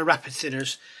Mr. Colour rapid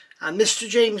thinners. And Mr.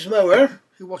 James Mower,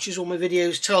 who watches all my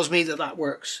videos, tells me that that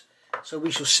works. So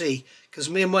we shall see. Because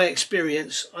me and my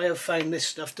experience, I have found this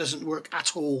stuff doesn't work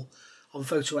at all on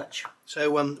photo etch. So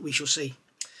we shall see.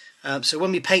 So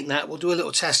when we paint that, we'll do a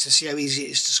little test to see how easy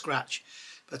it is to scratch.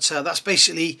 But that's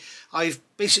basically, I've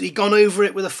basically gone over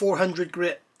it with a 400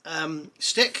 grit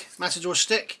stick, Matador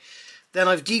stick. Then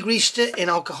I've degreased it in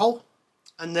alcohol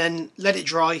and then let it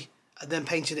dry and then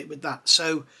painted it with that.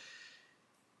 So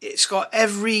it's got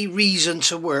every reason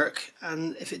to work,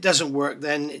 and if it doesn't work,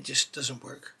 then it just doesn't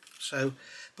work. So,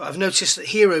 but I've noticed that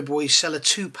Hero Boys sell a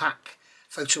 2-pack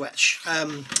photo etch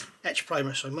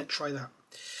primer, so I might try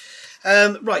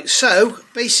that. Right, so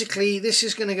basically this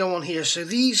is going to go on here. So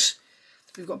these,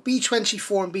 we've got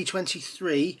B24 and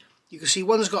B23. You can see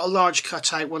one's got a large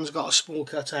cutout, one's got a small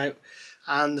cutout,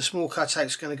 and the small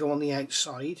cutout's going to go on the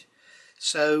outside.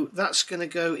 So that's going to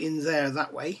go in there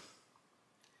that way.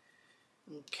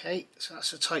 Okay, so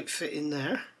that's a tight fit in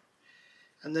there.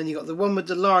 And then you've got the one with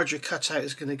the larger cutout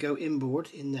is going to go inboard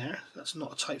in there. That's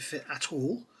not a tight fit at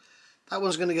all. That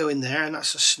one's going to go in there, and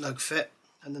that's a snug fit.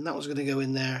 And then that one's going to go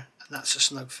in there, and that's a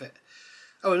snug fit.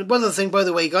 Oh, and one other thing, by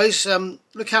the way, guys,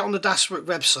 look out on the Werk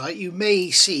website. You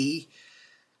may see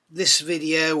this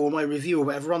video or my review or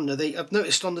whatever on there. I've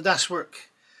noticed on the Werk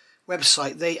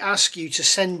website, they ask you to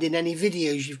send in any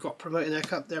videos you've got promoting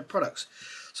their products.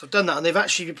 So I've done that, and they've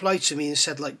actually replied to me and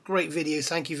said, like, great video,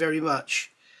 thank you very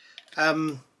much.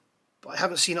 But I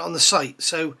haven't seen it on the site,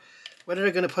 so whether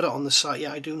they're going to put it on the site,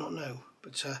 yeah, I do not know.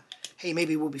 But hey,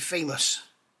 maybe we'll be famous.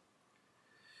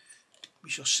 We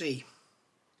shall see.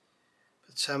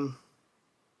 But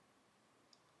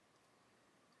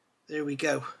there we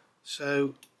go.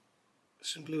 So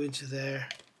some glue into there.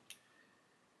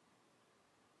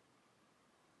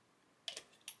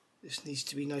 This needs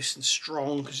to be nice and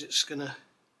strong because it's going to,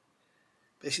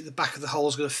 basically the back of the hole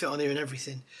is going to fit on here and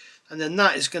everything. And then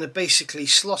that is going to basically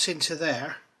slot into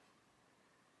there.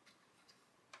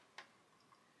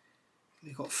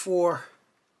 We've got four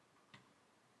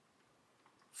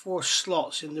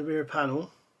slots in the rear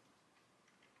panel.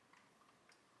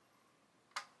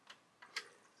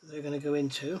 They're going to go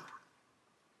into,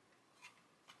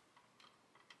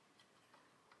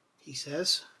 he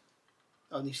says.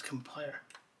 Oh, it needs to come up higher.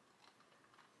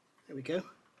 There we go.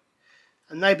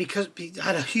 And now, because I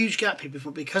had a huge gap here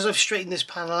before, because I've straightened this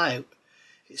panel out,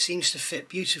 it seems to fit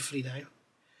beautifully now.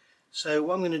 So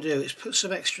what I'm going to do is put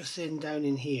some extra thin down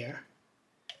in here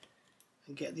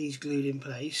and get these glued in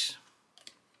place.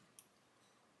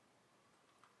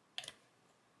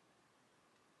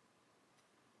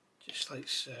 Just like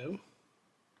so.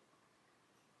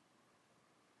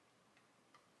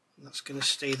 And that's going to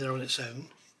stay there on its own.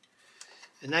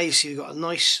 And now you see we've got a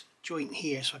nice joint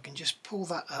here, so I can just pull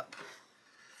that up.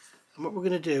 And what we're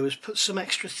going to do is put some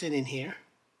extra thin in here.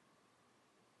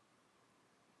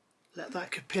 Let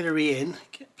that capillary in,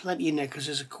 get plenty in there because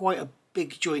there's quite a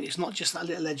big joint. It's not just that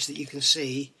little edge that you can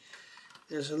see.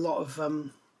 There's a lot of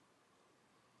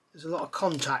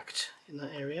contact in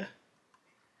that area.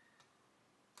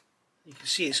 You can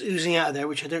see it's oozing out of there,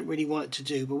 which I don't really want it to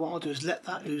do, but what I'll do is let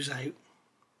that ooze out.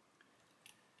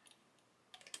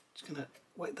 Just going to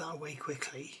wipe that away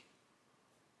quickly.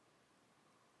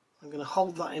 I'm going to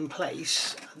hold that in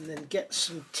place and then get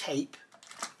some tape.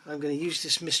 I'm going to use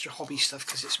this Mr. Hobby stuff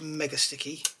because it's mega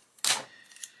sticky.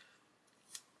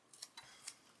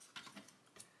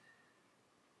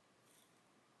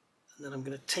 And then I'm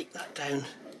going to tape that down.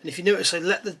 And if you notice, I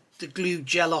let the glue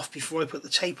gel off before I put the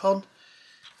tape on.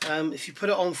 If you put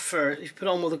it on first, if you put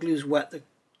it on while the glue's wet,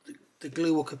 the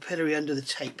glue will capillary under the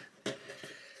tape. So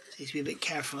you need to be a bit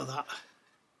careful of that.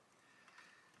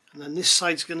 And then this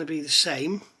side's going to be the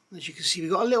same. As you can see, we've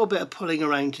got a little bit of pulling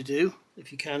around to do,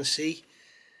 if you can see.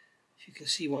 If you can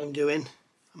see what I'm doing.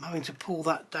 I'm having to pull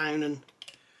that down and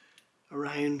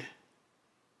around.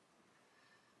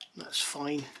 That's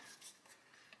fine.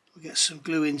 We'll get some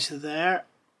glue into there.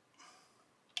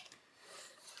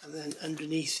 And then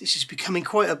underneath, this is becoming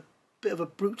quite a bit of a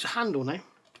brute to handle now.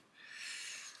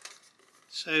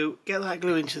 So get that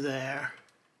glue into there.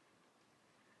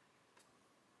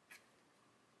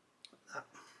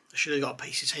 I should have got a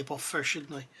piece of tape off first,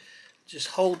 shouldn't I? Just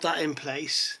hold that in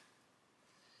place.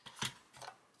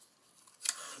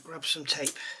 Grab some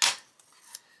tape.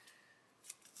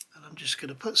 And I'm just going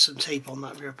to put some tape on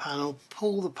that rear panel,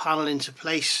 pull the panel into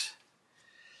place,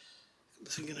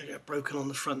 This is going to get broken on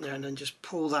the front there, and then just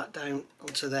pull that down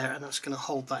onto there, and that's going to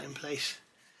hold that in place.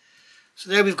 So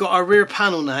there we've got our rear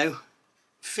panel now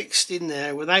fixed in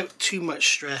there without too much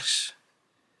stress,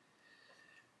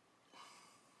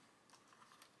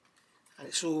 and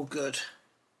it's all good.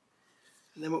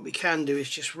 And then what we can do is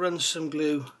just run some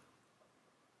glue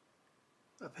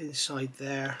up inside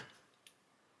there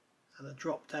and a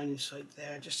drop down inside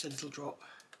there, just a little drop.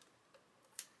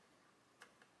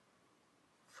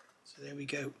 So there we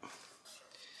go.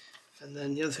 And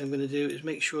then the other thing I'm going to do is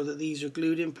make sure that these are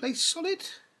glued in place solid.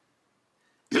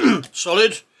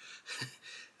 Solid.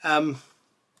 So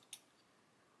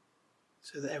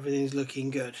that everything's looking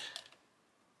good.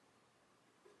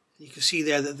 You can see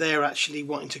there that they're actually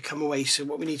wanting to come away, so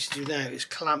what we need to do now is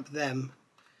clamp them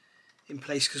in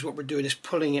place, because what we're doing is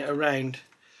pulling it around.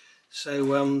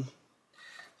 So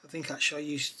I think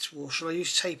actually shall I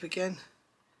use tape again?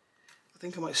 I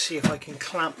think I might see if I can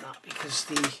clamp that, because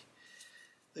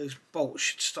those bolts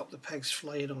should stop the pegs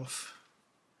flying off.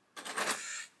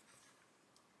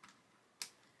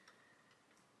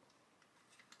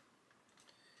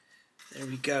 There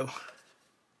we go.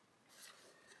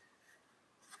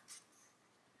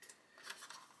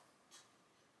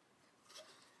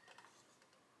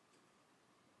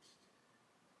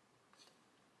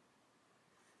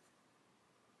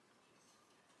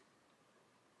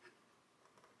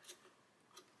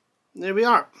 There we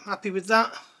are, happy with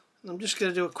that. And I'm just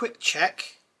going to do a quick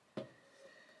check.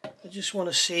 I just want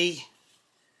to see,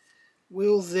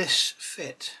 will this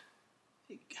fit?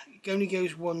 It only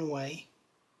goes one way.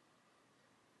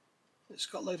 It's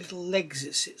got like little legs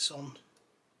it sits on.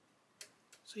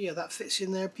 So yeah, that fits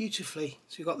in there beautifully.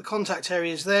 So you've got the contact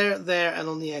areas there, there and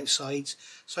on the outsides.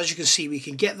 So as you can see, we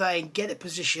can get that in, get it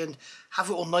positioned,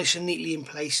 have it all nice and neatly in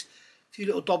place. A few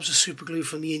little dobs of super glue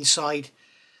from the inside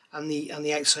and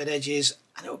the outside edges,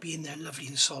 and it'll be in there lovely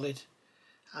and solid.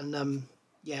 And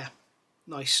yeah,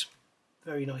 nice,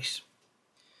 very nice.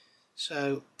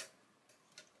 So,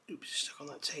 oops, stuck on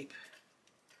that tape.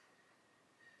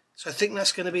 So I think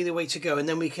that's going to be the way to go, and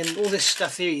then we can, all this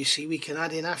stuff here you see, we can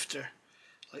add in after.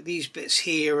 Like these bits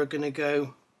here are going to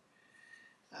go,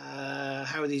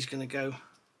 how are these going to go?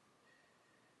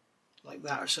 Like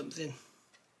that or something.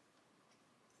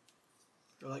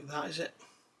 Or like that, is it?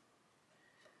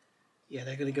 Yeah,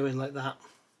 they're going to go in like that.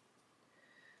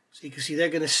 So you can see they're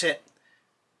going to sit,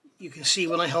 you can see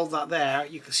when I hold that there,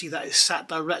 you can see that it's sat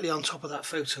directly on top of that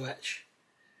photo etch.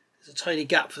 There's a tiny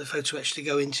gap for the photo etch to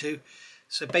go into.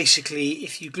 So basically,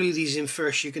 if you glue these in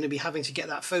first, you're going to be having to get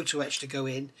that photo etch to go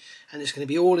in, and it's going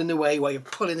to be all in the way while you're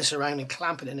pulling this around and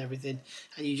clamping it and everything,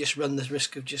 and you just run the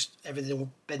risk of just everything all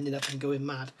bending up and going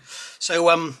mad. So,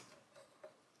 and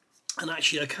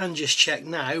actually I can just check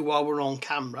now while we're on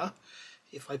camera.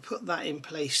 If I put that in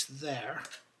place there,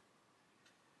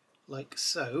 like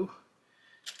so,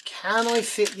 can I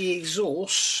fit the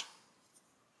exhaust?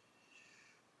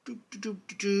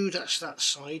 That's that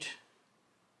side.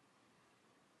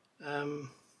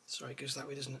 Sorry, it goes that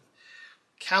way, doesn't it?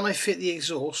 Can I fit the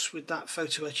exhaust with that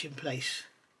photo etch in place?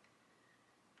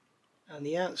 And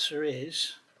the answer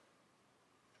is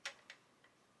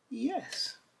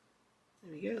yes.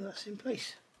 There we go, that's in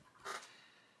place.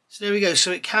 So there we go,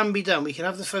 so it can be done. We can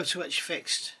have the photo etch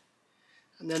fixed,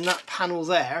 and then that panel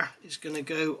there is going to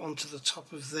go onto the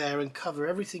top of there and cover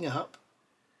everything up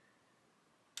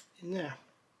in there,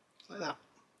 like that.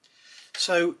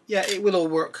 So yeah, it will all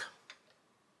work.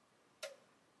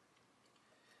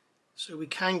 So we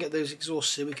can get those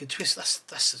exhausts in, we can twist,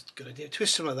 that's a good idea,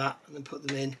 twist them like that and then put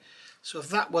them in. So if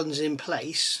that one's in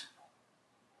place,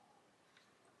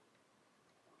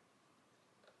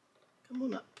 come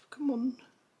on up, come on.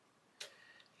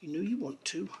 You know you want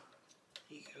to.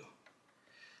 There you go.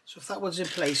 So if that one's in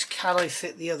place, can I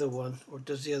fit the other one, or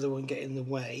does the other one get in the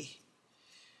way?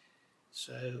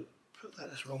 So put that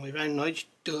this wrong way round, Nige.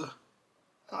 Duh.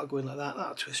 That'll go in like that.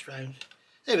 That'll twist round.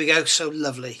 There we go. So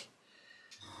lovely.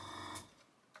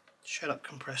 Shut up,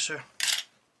 compressor.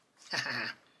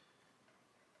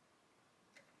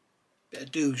 Bit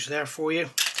of douche there for you.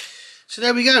 So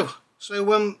there we go. So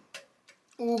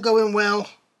all going well.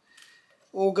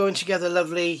 All going together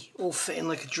lovely, all fitting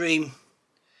like a dream,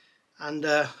 and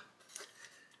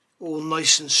all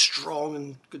nice and strong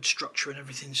and good structure and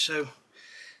everything. So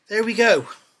there we go.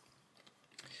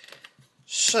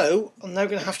 So I'm now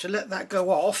going to have to let that go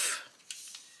off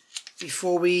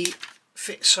before we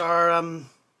fix our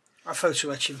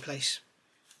photo etch in place.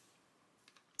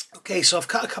 Okay, so I've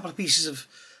cut a couple of pieces of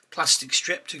plastic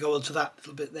strip to go onto that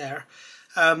little bit there,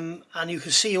 and you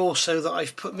can see also that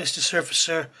I've put Mr.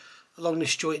 Surfacer along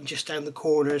this joint and just down the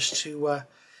corners to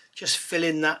just fill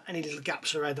in that any little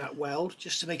gaps around that weld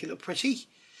just to make it look pretty.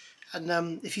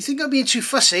 And if you think I'm being too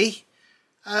fussy,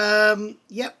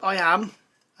 yep, I am.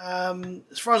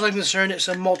 As far as I'm concerned, it's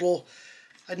a model.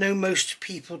 I know most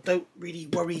people don't really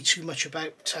worry too much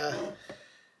about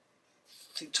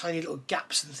tiny little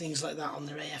gaps and things like that on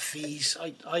their AFVs.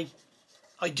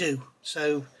 I do.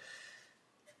 So,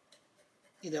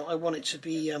 you know, I want it to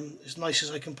be as nice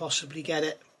as I can possibly get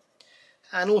it.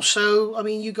 And also, I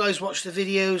mean, you guys watch the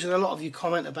videos and a lot of you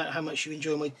comment about how much you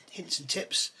enjoy my hints and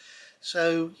tips.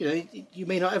 So, you know, you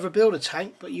may not ever build a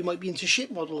tank, but you might be into ship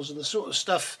models and the sort of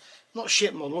stuff, not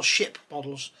ship models, ship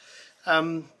models.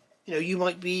 You know, you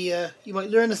might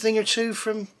learn a thing or two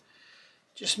from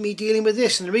just me dealing with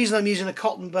this. And the reason I'm using a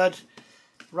cotton bud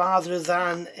rather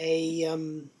than a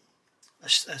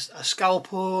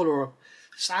scalpel or a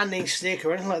sanding stick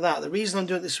or anything like that, the reason I'm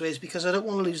doing it this way is because I don't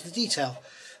want to lose the detail.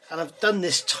 And I've done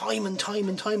this time and time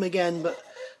and time again, but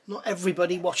not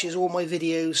everybody watches all my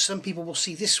videos. Some people will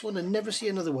see this one and never see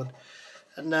another one.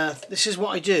 And this is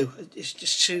what I do. It's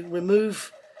just to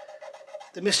remove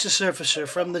the Mr. Surfacer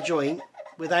from the joint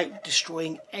without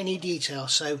destroying any detail.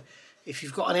 So if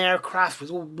you've got an aircraft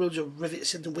with all loads of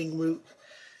rivets in the wing root,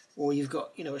 or you've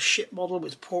got, you know, a ship model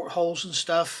with portholes and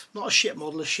stuff, not a ship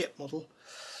model,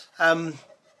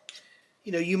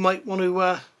 you know, you might want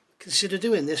to consider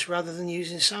doing this rather than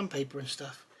using sandpaper and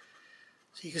stuff.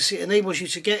 So you can see it enables you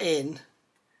to get in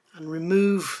and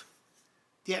remove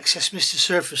the excess Mr.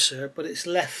 Surfacer, but it's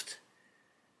left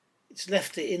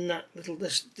it in that little,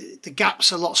 the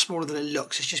gap's a lot smaller than it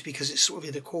looks. It's just because it's sort of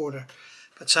in the corner.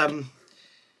 But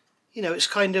you know, it's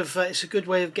kind of it's a good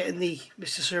way of getting the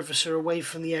Mr. Surfacer away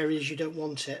from the areas you don't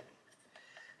want it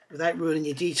without ruining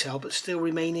your detail, but still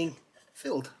remaining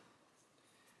filled.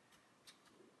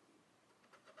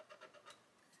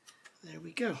 There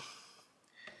we go.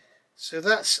 So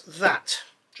that's that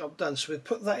job done. So we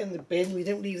put that in the bin. We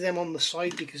don't leave them on the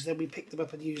side because then we pick them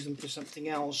up and use them for something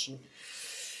else. And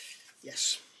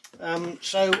yes.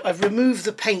 So I've removed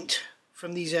the paint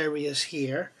from these areas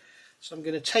here. So I'm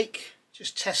going to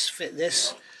just test fit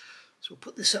this. So we'll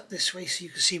put this up this way so you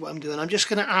can see what I'm doing. I'm just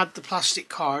going to add the plastic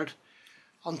card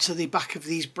onto the back of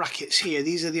these brackets here.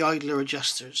 These are the idler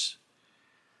adjusters.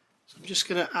 So I'm just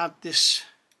going to add this.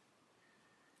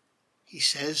 He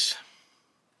says,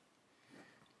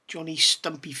 Johnny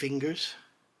Stumpy Fingers.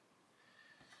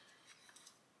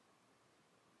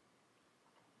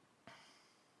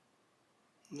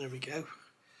 And there we go.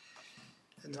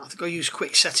 And I think I'll use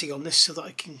quick setting on this so that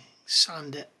I can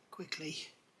sand it quickly.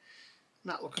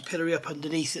 And that will capillary up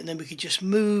underneath it, and then we could just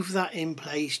move that in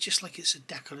place just like it's a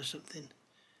decal or something.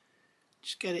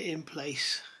 Just get it in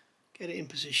place, get it in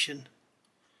position.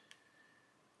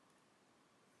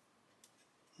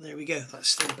 There we go, that's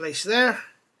still in place there.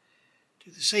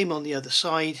 Do the same on the other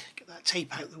side, get that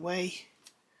tape out of the way.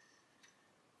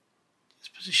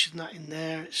 Just position that in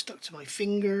there, it's stuck to my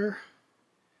finger.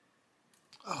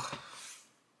 Oh,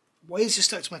 why is it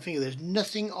stuck to my finger? There's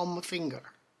nothing on my finger.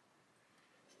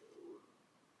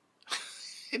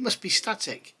 It must be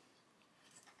static.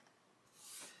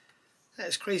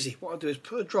 That's crazy. What I'll do is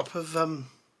put a drop of Mr.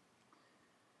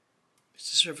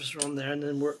 Surfacer on there and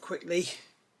then work quickly.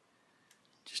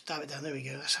 Just dab it down, there we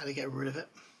go, that's how to get rid of it.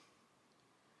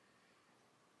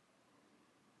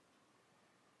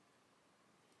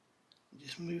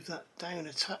 Just move that down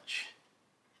a touch.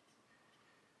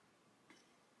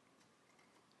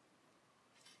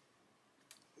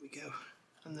 There we go.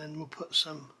 And then we'll put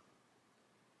some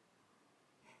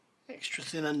extra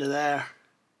thin under there.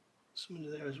 Some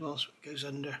under there as well so it goes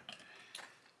under.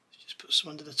 Just put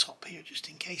some under the top here just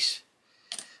in case.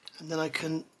 And then I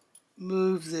can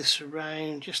move this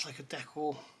around just like a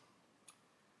decal,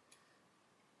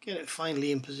 get it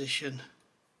finally in position,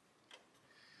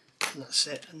 and that's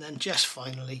it. And then just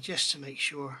finally, just to make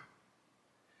sure,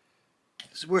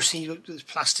 the worst thing you look at this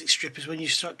plastic strip is when you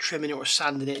start trimming it or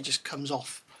sanding it, it just comes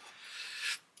off.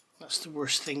 That's the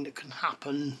worst thing that can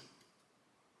happen.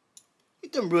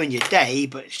 It doesn't ruin your day,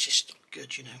 but it's just not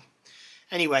good, you know.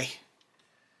 Anyway,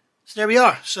 so there we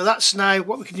are. So that's now,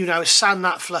 what we can do now is sand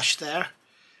that flush there.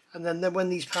 And then when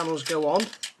these panels go on,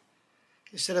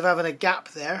 instead of having a gap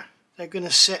there, they're going to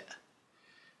sit,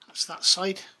 that's that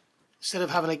side, instead of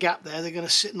having a gap there, they're going to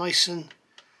sit nice and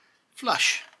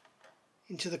flush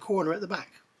into the corner at the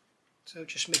back. So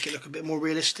just make it look a bit more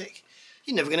realistic.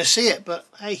 You're never going to see it, but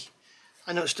hey,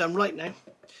 I know it's done right now.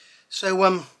 So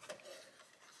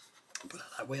put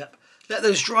that way up. Let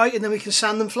those dry and then we can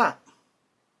sand them flat.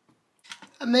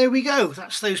 And there we go,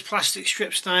 that's those plastic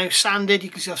strips now sanded. You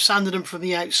can see I've sanded them from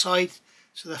the outside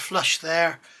so they're flush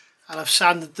there, and I've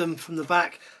sanded them from the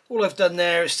back. all I've done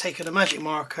there is taken a magic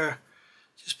marker,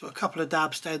 just put a couple of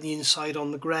dabs down the inside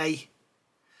on the grey,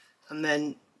 and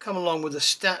then come along with a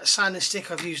sanding stick.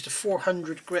 I've used a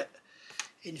 400 grit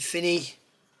Infinity,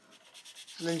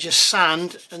 and then just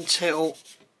sand until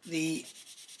the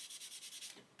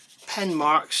pen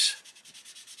marks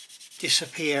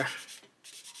disappear,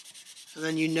 and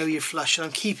then you know you're flush. And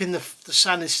I'm keeping the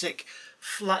sanding stick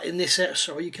flat in this area.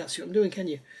 Sorry, you can't see what I'm doing, can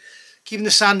you? Keeping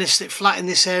the sanding stick flat in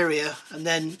this area, and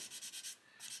then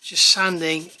just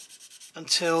sanding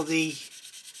until the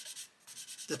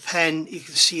pen, you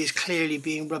can see, is clearly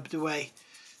being rubbed away.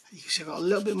 You can see I've got a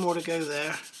little bit more to go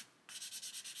there.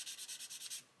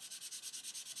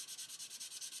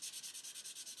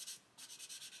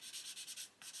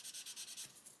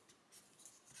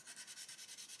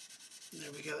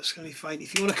 There we go, that's going to be fine.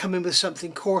 If you want to come in with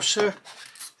something coarser,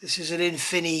 this is an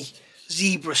Infinity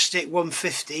Zebra Stick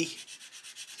 150.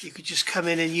 You could just come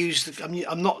in and use the,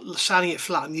 I'm not sanding it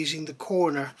flat, I'm using the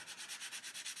corner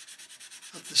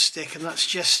of the stick, and that's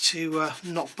just to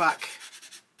knock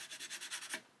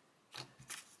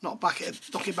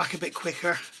it back a bit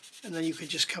quicker, and then you can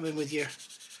just come in with your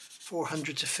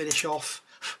 400 to finish off.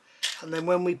 And then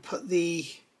when we put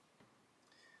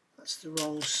that's the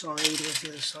wrong side, where's the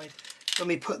other side? When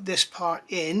we put this part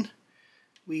in,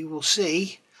 we will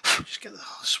see, just get the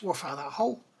swarf out of that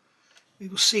hole, we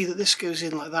will see that this goes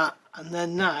in like that, and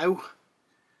then now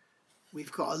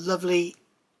we've got a lovely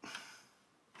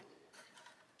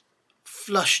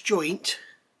flush joint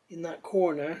in that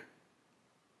corner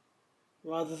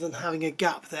rather than having a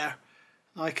gap there.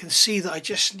 Now I can see that I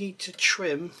just need to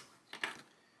trim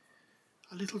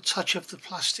a little touch of the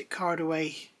plastic card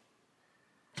away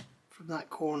from that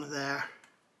corner there,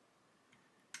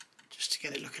 just to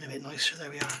get it looking a bit nicer. There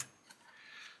we are.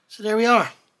 So there we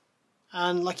are.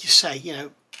 And like you say, you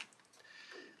know,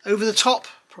 over the top,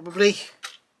 probably.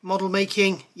 Model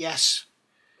making, yes.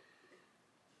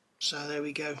 So there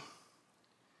we go.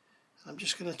 I'm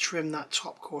just going to trim that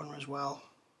top corner as well,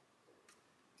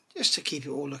 just to keep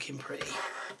it all looking pretty.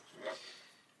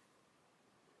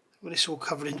 When it's all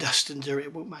covered in dust and dirt,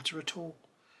 it won't matter at all.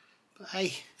 But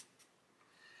hey,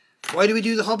 why do we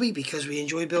do the hobby? Because we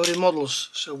enjoy building models,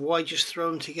 so why just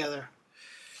throw them together?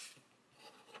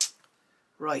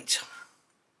 Right.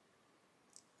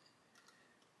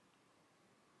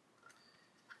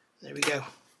 There we go.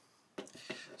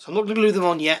 So I'm not going to glue them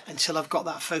on yet until I've got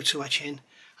that photo etch in,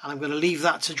 and I'm going to leave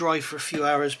that to dry for a few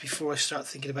hours before I start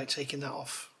thinking about taking that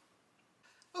off.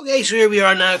 Okay, so here we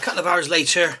are now, a couple of hours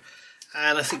later,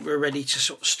 and I think we're ready to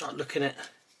sort of start looking at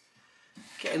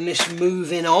getting this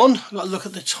moving on. I've got to look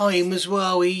at the time as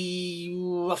well. We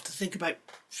will have to think about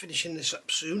finishing this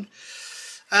up soon.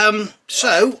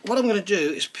 So what I'm going to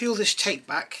do is peel this tape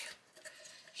back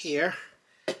here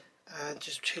and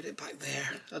just peel it back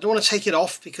there. I don't want to take it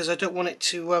off because I don't want it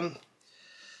to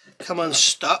come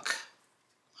unstuck.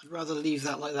 I'd rather leave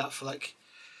that like that for like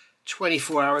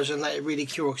 24 hours and let it really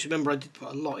cure, because remember I did put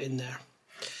a lot in there.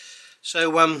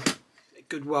 So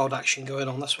good weld action going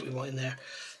on, that's what we want in there.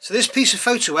 So this piece of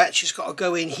photo etch has got to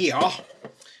go in here,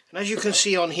 and as you can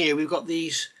see on here we've got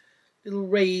these little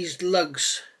raised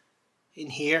lugs in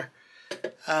here.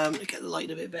 To get the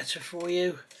light a bit better for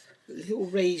you, little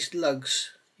raised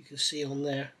lugs you can see on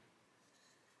there.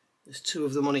 There's two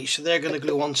of them on each, so they're going to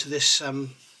glue onto this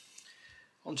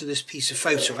piece of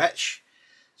photo etch.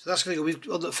 So that's going to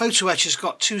go. The photo etch has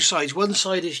got two sides. One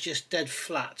side is just dead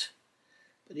flat,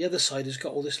 but the other side has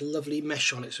got all this lovely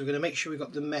mesh on it. So we're going to make sure we've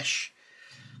got the mesh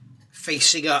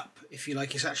facing up, if you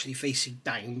like. It's actually facing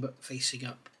down, but facing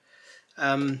up.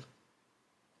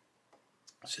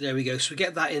 So there we go. So we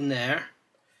get that in there,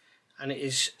 and it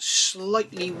is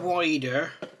slightly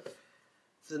wider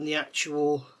than the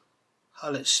actual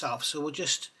hull itself. So we'll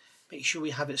just make sure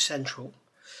we have it central.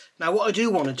 Now what I do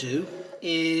want to do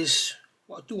is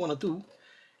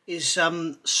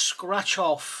scratch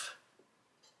off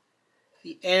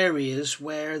the areas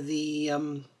where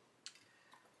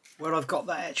where I've got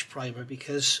that etch primer,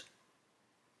 because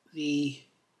the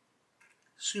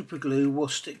super glue will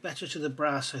stick better to the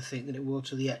brass, I think, than it will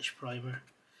to the etch primer.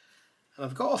 And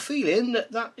I've got a feeling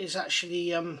that that is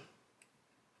actually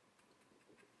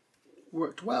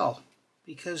worked well,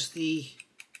 because the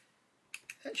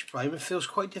etch primer feels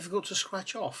quite difficult to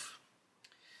scratch off.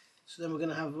 So then we're going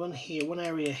to have one here, one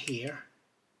area here,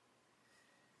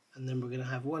 and then we're going to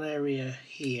have one area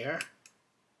here,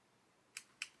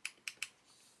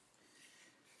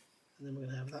 and then we're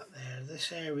going to have that there,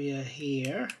 this area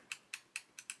here,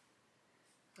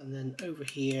 and then over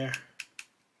here,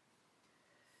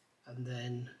 and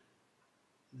then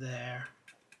there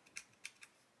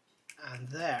and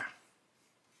there.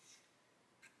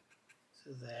 to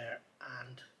there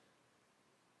and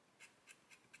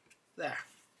there.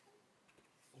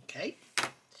 Okay,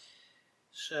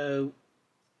 so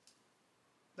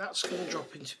that's going to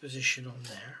drop into position on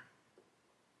there,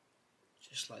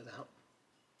 just like that.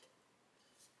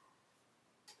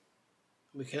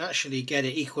 We can actually get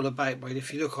it equal about, but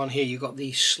if you look on here, you've got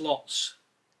these slots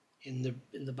in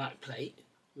the back plate.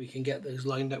 We can get those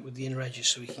lined up with the inner edges,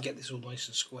 so we can get this all nice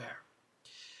and square.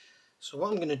 So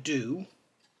what I'm going to do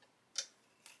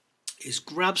is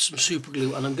grab some super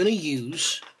glue, and I'm going to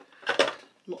use,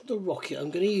 not the rocket,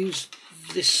 I'm going to use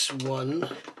this one,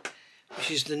 which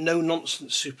is the no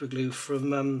nonsense super glue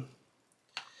from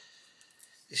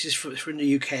this is from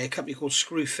the UK, a company called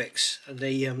Screwfix, and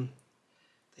they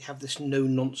have this no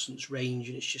nonsense range,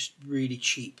 and it's just really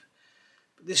cheap.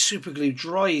 But this super glue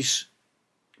dries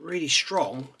really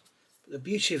strong, but the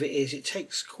beauty of it is it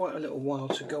takes quite a little while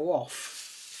to go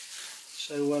off.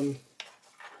 So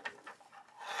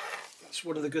that's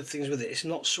one of the good things with it. It's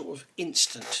not sort of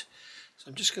instant. So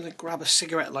I'm just going to grab a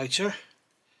cigarette lighter,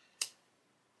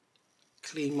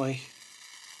 clean my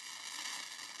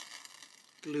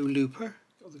glue looper,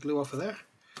 got the glue off of there.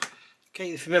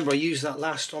 Okay, if you remember, I used that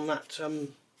last on that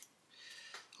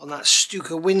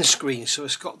Stug windscreen, so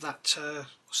it's got that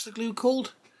what's the glue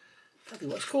called? I don't know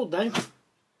what it's called now.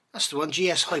 That's the one,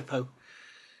 GS Hypo,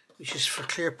 which is for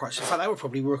clear parts. In fact, that would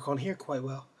probably work on here quite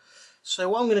well. So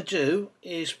what I'm going to do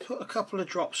is put a couple of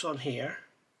drops on here,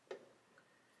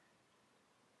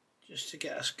 just to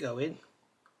get us going.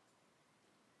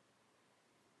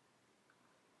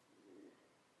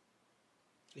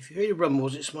 If you hear the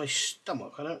rumbles, it's my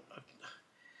stomach. I've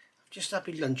just had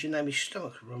me lunch and now my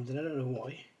stomach's rumbling. I don't know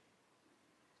why.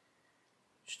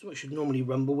 Stomach should normally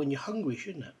rumble when you're hungry,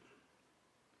 shouldn't it?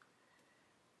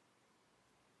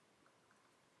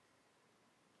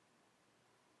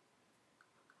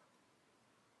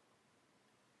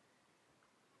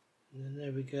 And then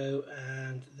there we go,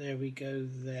 and there we go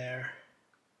there.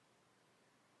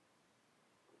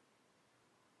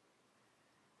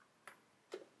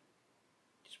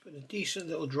 Just put a decent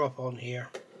little drop on here.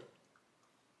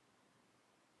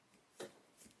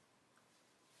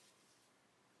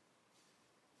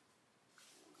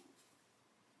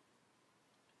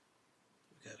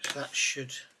 So that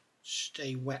should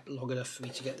stay wet long enough for me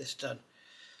to get this done.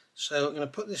 So I'm going to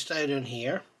put this down in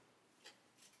here,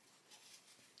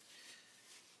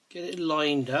 get it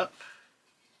lined up,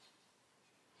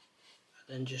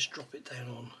 and then just drop it down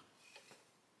on.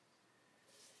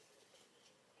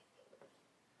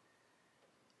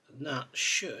 And that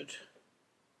should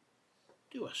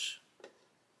do us.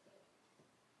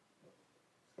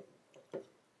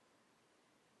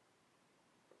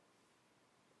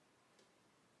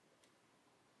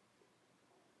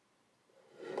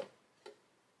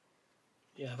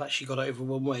 Yeah, I've actually got it over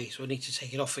one way, so I need to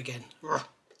take it off again.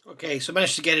 Okay, so I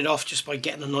managed to get it off just by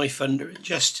getting a knife under it,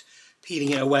 just peeling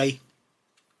it away,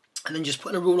 and then just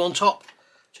putting a rule on top,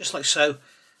 just like so.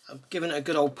 I'm giving it a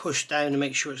good old push down to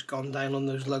make sure it's gone down on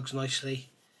those lugs nicely.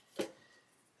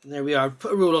 And there we are.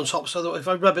 Put a rule on top, so that if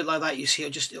I rub it like that, you see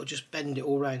it'll just bend it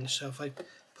all round. So if I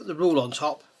put the rule on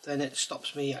top, then it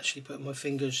stops me actually putting my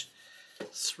fingers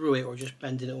through it or just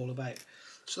bending it all about.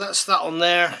 So that's that on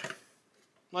there.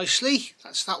 Nicely,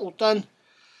 that's that all done.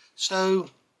 So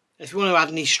if you want to add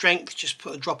any strength, just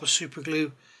put a drop of super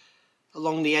glue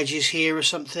along the edges here or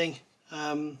something.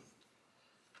 What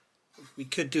we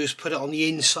could do is put it on the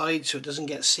inside so it doesn't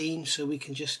get seen, so we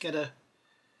can just get a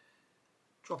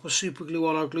drop of super glue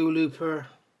on our glue looper,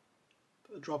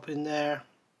 put a drop in there,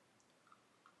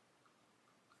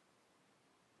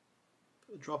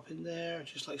 put a drop in there,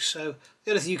 just like so.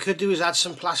 The other thing you could do is add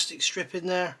some plastic strip in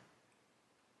there,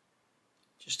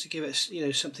 just to give it, you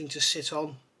know, something to sit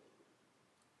on.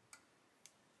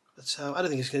 But I don't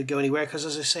think it's going to go anywhere because,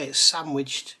 as I say, it's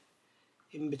sandwiched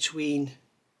in between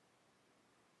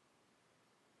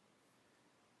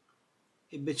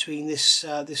this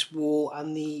this wall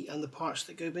and the parts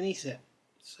that go beneath it.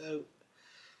 So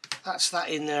that's that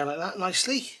in there like that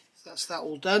nicely. That's that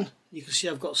all done. You can see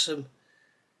I've got some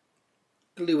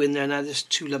glue in there now. There's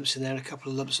 2 lumps in there and a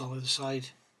couple of lumps on either side.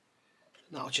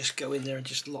 That'll just go in there and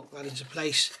just lock that into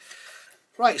place.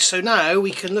 Right, so now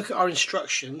we can look at our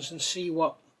instructions and see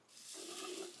what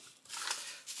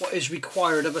is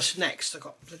required of us next. I've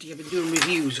been doing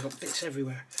reviews, I've got bits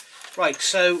everywhere. Right,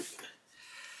 so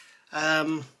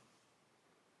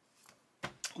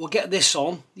we'll get this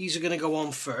on. These are going to go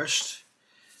on first.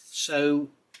 So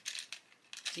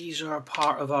these are a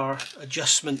part of our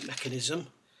adjustment mechanism.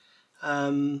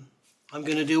 I'm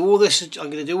going to do all this. I'm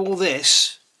going to do all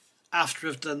this after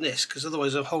I've done this, because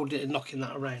otherwise I'm holding it and knocking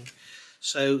that around.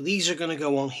 So these are going to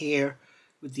go on here.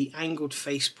 with the angled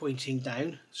face pointing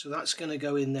down, so that's going to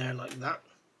go in there like that.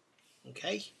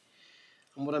 Okay,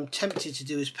 and what I'm tempted to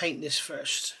do is paint this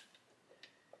first,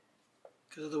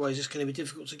 because otherwise it's going to be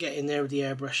difficult to get in there with the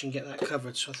airbrush and get that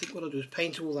covered. So I think what I'll do is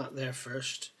paint all that there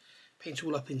first, paint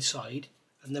all up inside,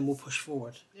 and then we'll push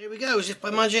forward. There we go, as if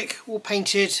by magic, all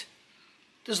painted.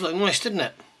 Does look nice, doesn't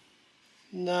it?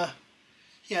 Nah.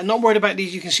 Yeah, I'm not worried about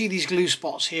these. You can see these glue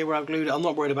spots here where I've glued it. I'm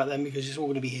not worried about them because it's all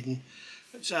going to be hidden.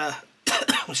 But,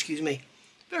 excuse me.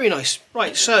 Very nice.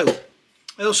 Right, so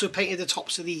I also painted the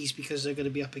tops of these because they're going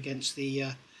to be up against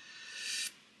the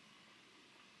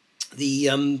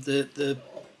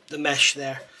mesh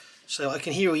there. So I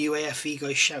can hear all you AFE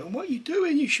guys shouting, "What are you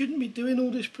doing? You shouldn't be doing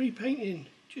all this pre-painting.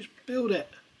 Just build it."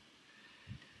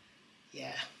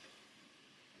 Yeah.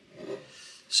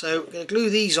 So I'm going to glue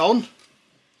these on.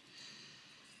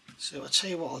 So I'll tell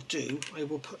you what I'll do. I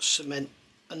will put cement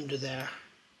under there.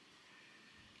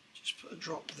 Just put a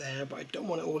drop there, but I don't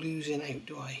want it all oozing out,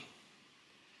 do I?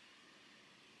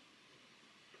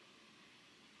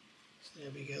 So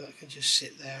there we go. That can just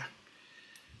sit there,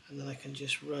 and then I can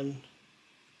just run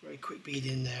a very quick bead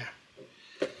in there.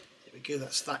 There we go.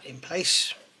 That's that in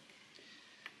place.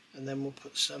 And then we'll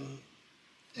put some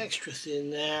extra thin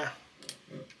there,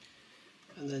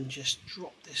 and then just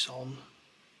drop this on.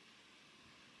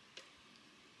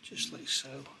 Just like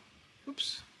so.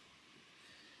 Oops.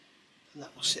 And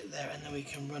that will sit there, and then we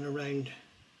can run around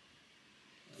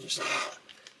just like that.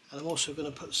 And I'm also going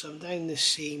to put some down this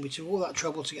seam. We took all that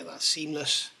trouble to get that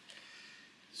seamless.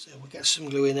 So we'll get some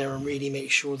glue in there and really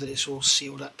make sure that it's all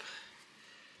sealed up.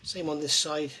 Same on this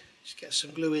side. Just get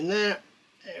some glue in there.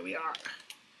 There we are.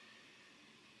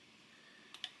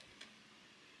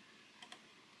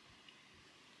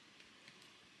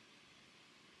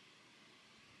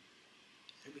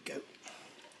 Go.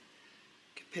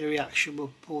 Capillary action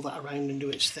will pull that around and do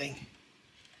its thing.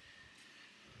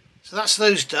 So that's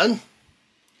those done.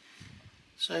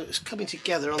 So it's coming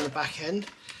together on the back end.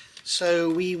 So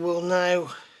we will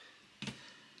now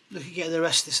look at getting the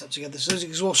rest of this up together. So those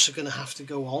exhausts are going to have to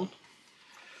go on.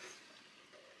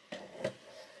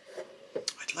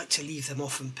 I'd like to leave them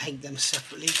off and paint them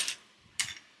separately.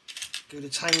 Go to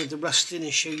town with the rusting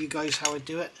and show you guys how I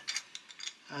do it.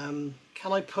 Can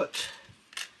I put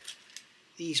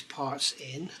these parts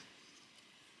in?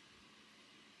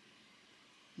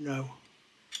 No,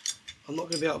 I'm not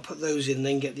going to be able to put those in and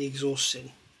then get the exhausts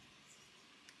in.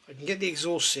 I can get the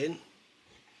exhausts in,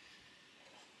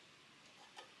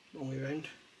 wrong way round.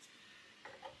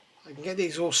 I can get the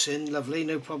exhausts in, lovely,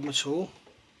 no problem at all,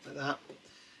 like that.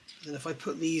 And then if I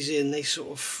put these in, they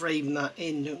sort of frame that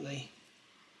in, don't they?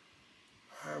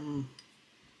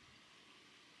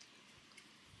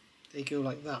 They go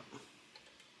like that.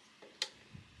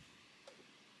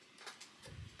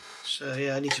 So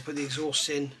yeah, I need to put the exhaust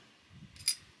in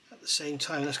at the same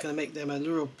time. That's going to make them a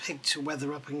little pig to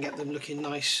weather up and get them looking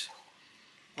nice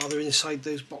while they're inside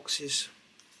those boxes.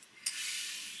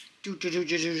 Let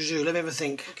me have a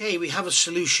think. Okay, we have a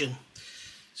solution.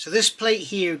 So this plate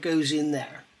here goes in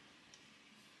there.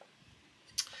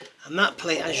 And that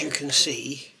plate, as you can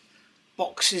see,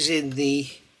 boxes in the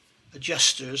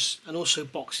adjusters and also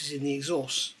boxes in the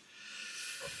exhaust.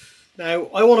 Now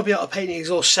I want to be able to paint the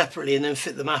exhaust separately and then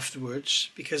fit them afterwards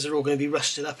because they're all going to be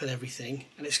rusted up and everything,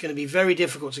 and it's going to be very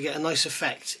difficult to get a nice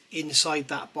effect inside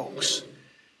that box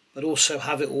but also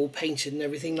have it all painted and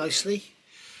everything nicely.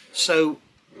 So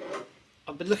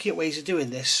I've been looking at ways of doing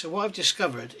this. So what I've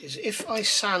discovered is if I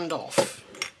sand off,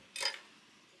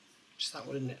 it's that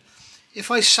one, isn't it? If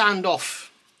I sand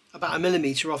off about 1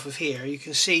 millimetre off of here, you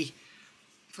can see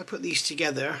if I put these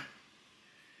together,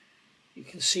 you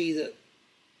can see that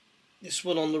this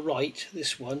one on the right,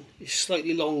 this one, is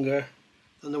slightly longer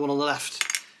than the one on the left.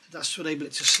 That's to enable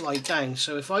it to slide down.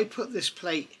 So if I put this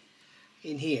plate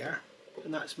in here,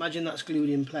 and that's, imagine that's glued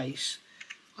in place,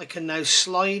 I can now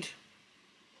slide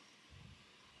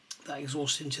that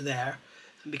exhaust into there,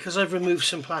 and because I've removed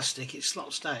some plastic, it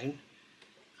slots down,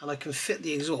 and I can fit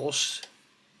the exhaust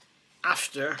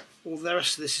after all the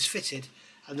rest of this is fitted,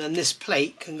 and then this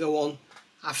plate can go on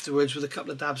afterwards with a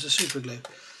couple of dabs of super glue.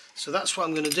 So that's what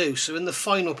I'm going to do. So in the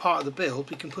final part of the build,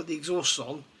 we can put the exhausts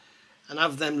on and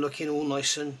have them looking all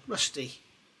nice and rusty.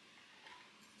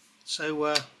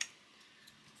 So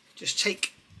just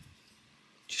take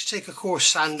a coarse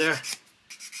sander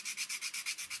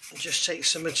and just take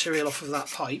some material off of that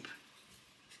pipe,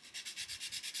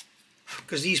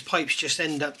 because these pipes just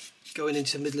end up going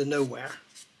into the middle of nowhere.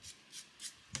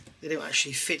 They don't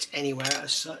actually fit anywhere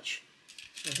as such.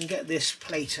 So I can get this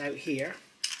plate out here,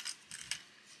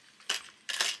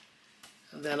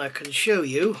 and then I can show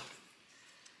you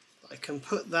that I can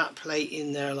put that plate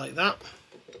in there like that.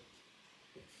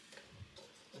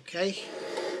 Okay,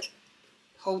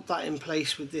 hold that in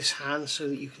place with this hand so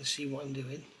that you can see what I'm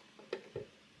doing.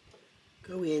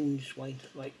 Go in, just wait,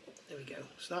 right, there we go.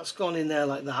 So that's gone in there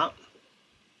like that.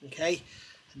 Okay,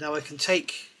 and now I can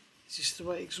take, is this the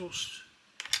right exhaust?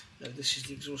 No, this is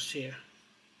the exhaust here.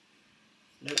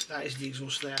 No, that is the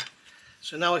exhaust there.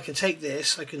 So now I can take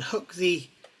this, I can hook the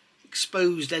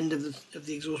exposed end of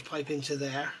the exhaust pipe into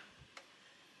there,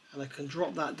 and I can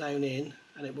drop that down in,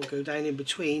 and it will go down in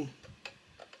between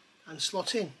and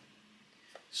slot in.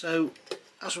 So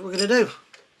that's what we're going to do,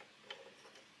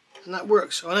 and that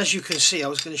works. And as you can see, I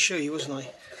was going to show you, wasn't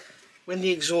I, when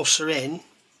the exhausts are in,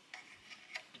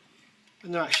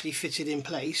 when they're actually fitted in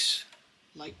place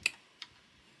like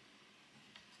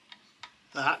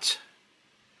that,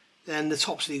 then the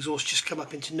tops of the exhaust just come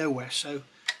up into nowhere, so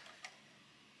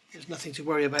there's nothing to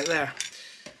worry about there.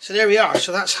 So there we are.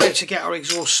 So that's how to get our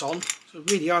exhausts on. So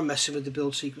we really are messing with the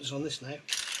build sequence on this now.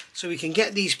 So we can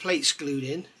get these plates glued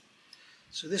in.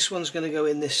 So this one's going to go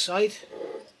in this side,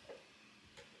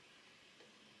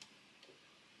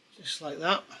 just like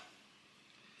that,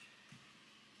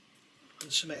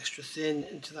 and some extra thin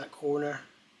into that corner,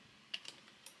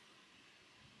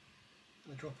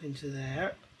 and drop into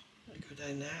there, and go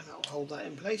down there. That will hold that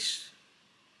in place.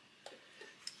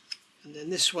 And then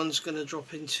this one's going to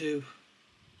drop into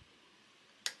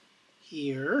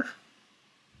here.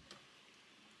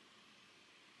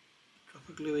 Drop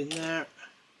a glue in there,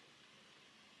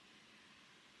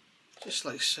 just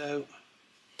like so.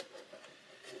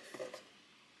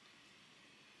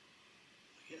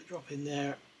 Get a drop in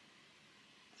there,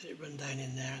 let it run down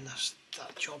in there, and that's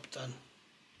that job done.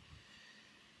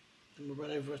 Then we'll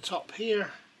run over the top here,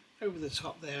 over the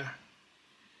top there,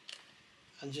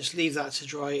 and just leave that to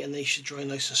dry, and they should dry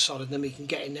nice and solid. Then we can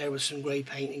get in there with some grey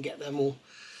paint and get them all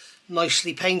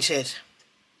nicely painted.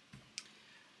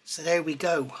 So there we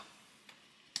go.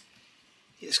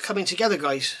 It's coming together,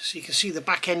 guys. So you can see the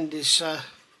back end is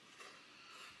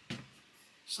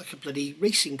it's like a bloody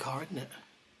racing car, isn't it?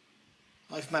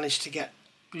 I've managed to get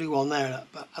glue on there,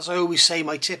 but as I always say,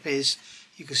 my tip is,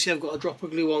 you can see I've got a drop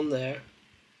of glue on there.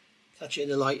 Touch it in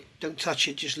the light, don't touch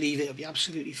it, just leave it, it'll be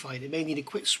absolutely fine. It may need a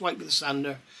quick swipe with the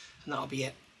sander, and that'll be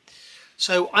it.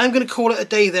 So I'm going to call it a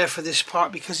day there for this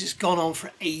part, because it's gone on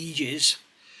for ages.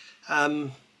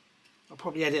 I'll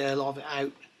probably edit a lot of it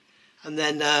out, and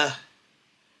then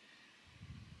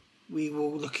we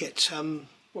will look at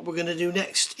what we're going to do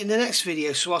next in the next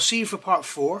video. So I'll see you for part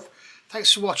 4.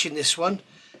 Thanks for watching this one.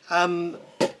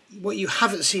 What you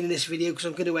haven't seen in this video, because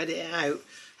I'm going to edit it out,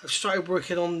 I've started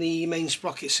working on the main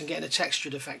sprockets and getting a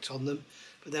textured effect on them,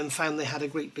 but then found they had a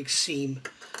great big seam,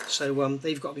 so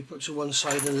they've got to be put to one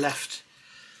side and left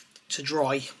to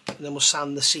dry, and then we'll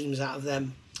sand the seams out of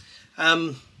them.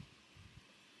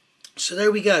 So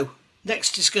there we go.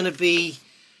 Next is going to be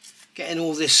getting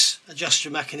all this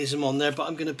adjuster mechanism on there, but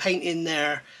I'm going to paint in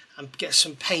there and get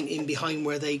some paint in behind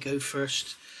where they go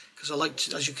first, because I like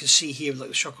to, as you can see here, like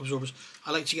the shock absorbers,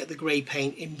 I like to get the grey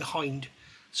paint in behind,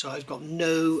 so I've got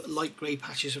no light grey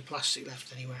patches of plastic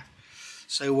left anywhere.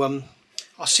 So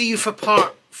I'll see you for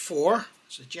part 4.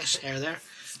 So Jess hair there.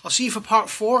 I'll see you for part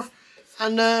 4,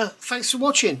 and thanks for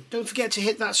watching. Don't forget to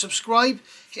hit that subscribe,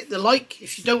 hit the like.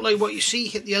 If you don't like what you see,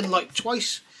 hit the unlike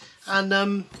twice, and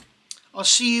I'll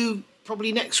see you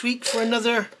probably next week for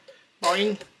another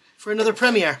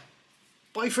premiere.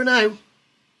 Bye for now.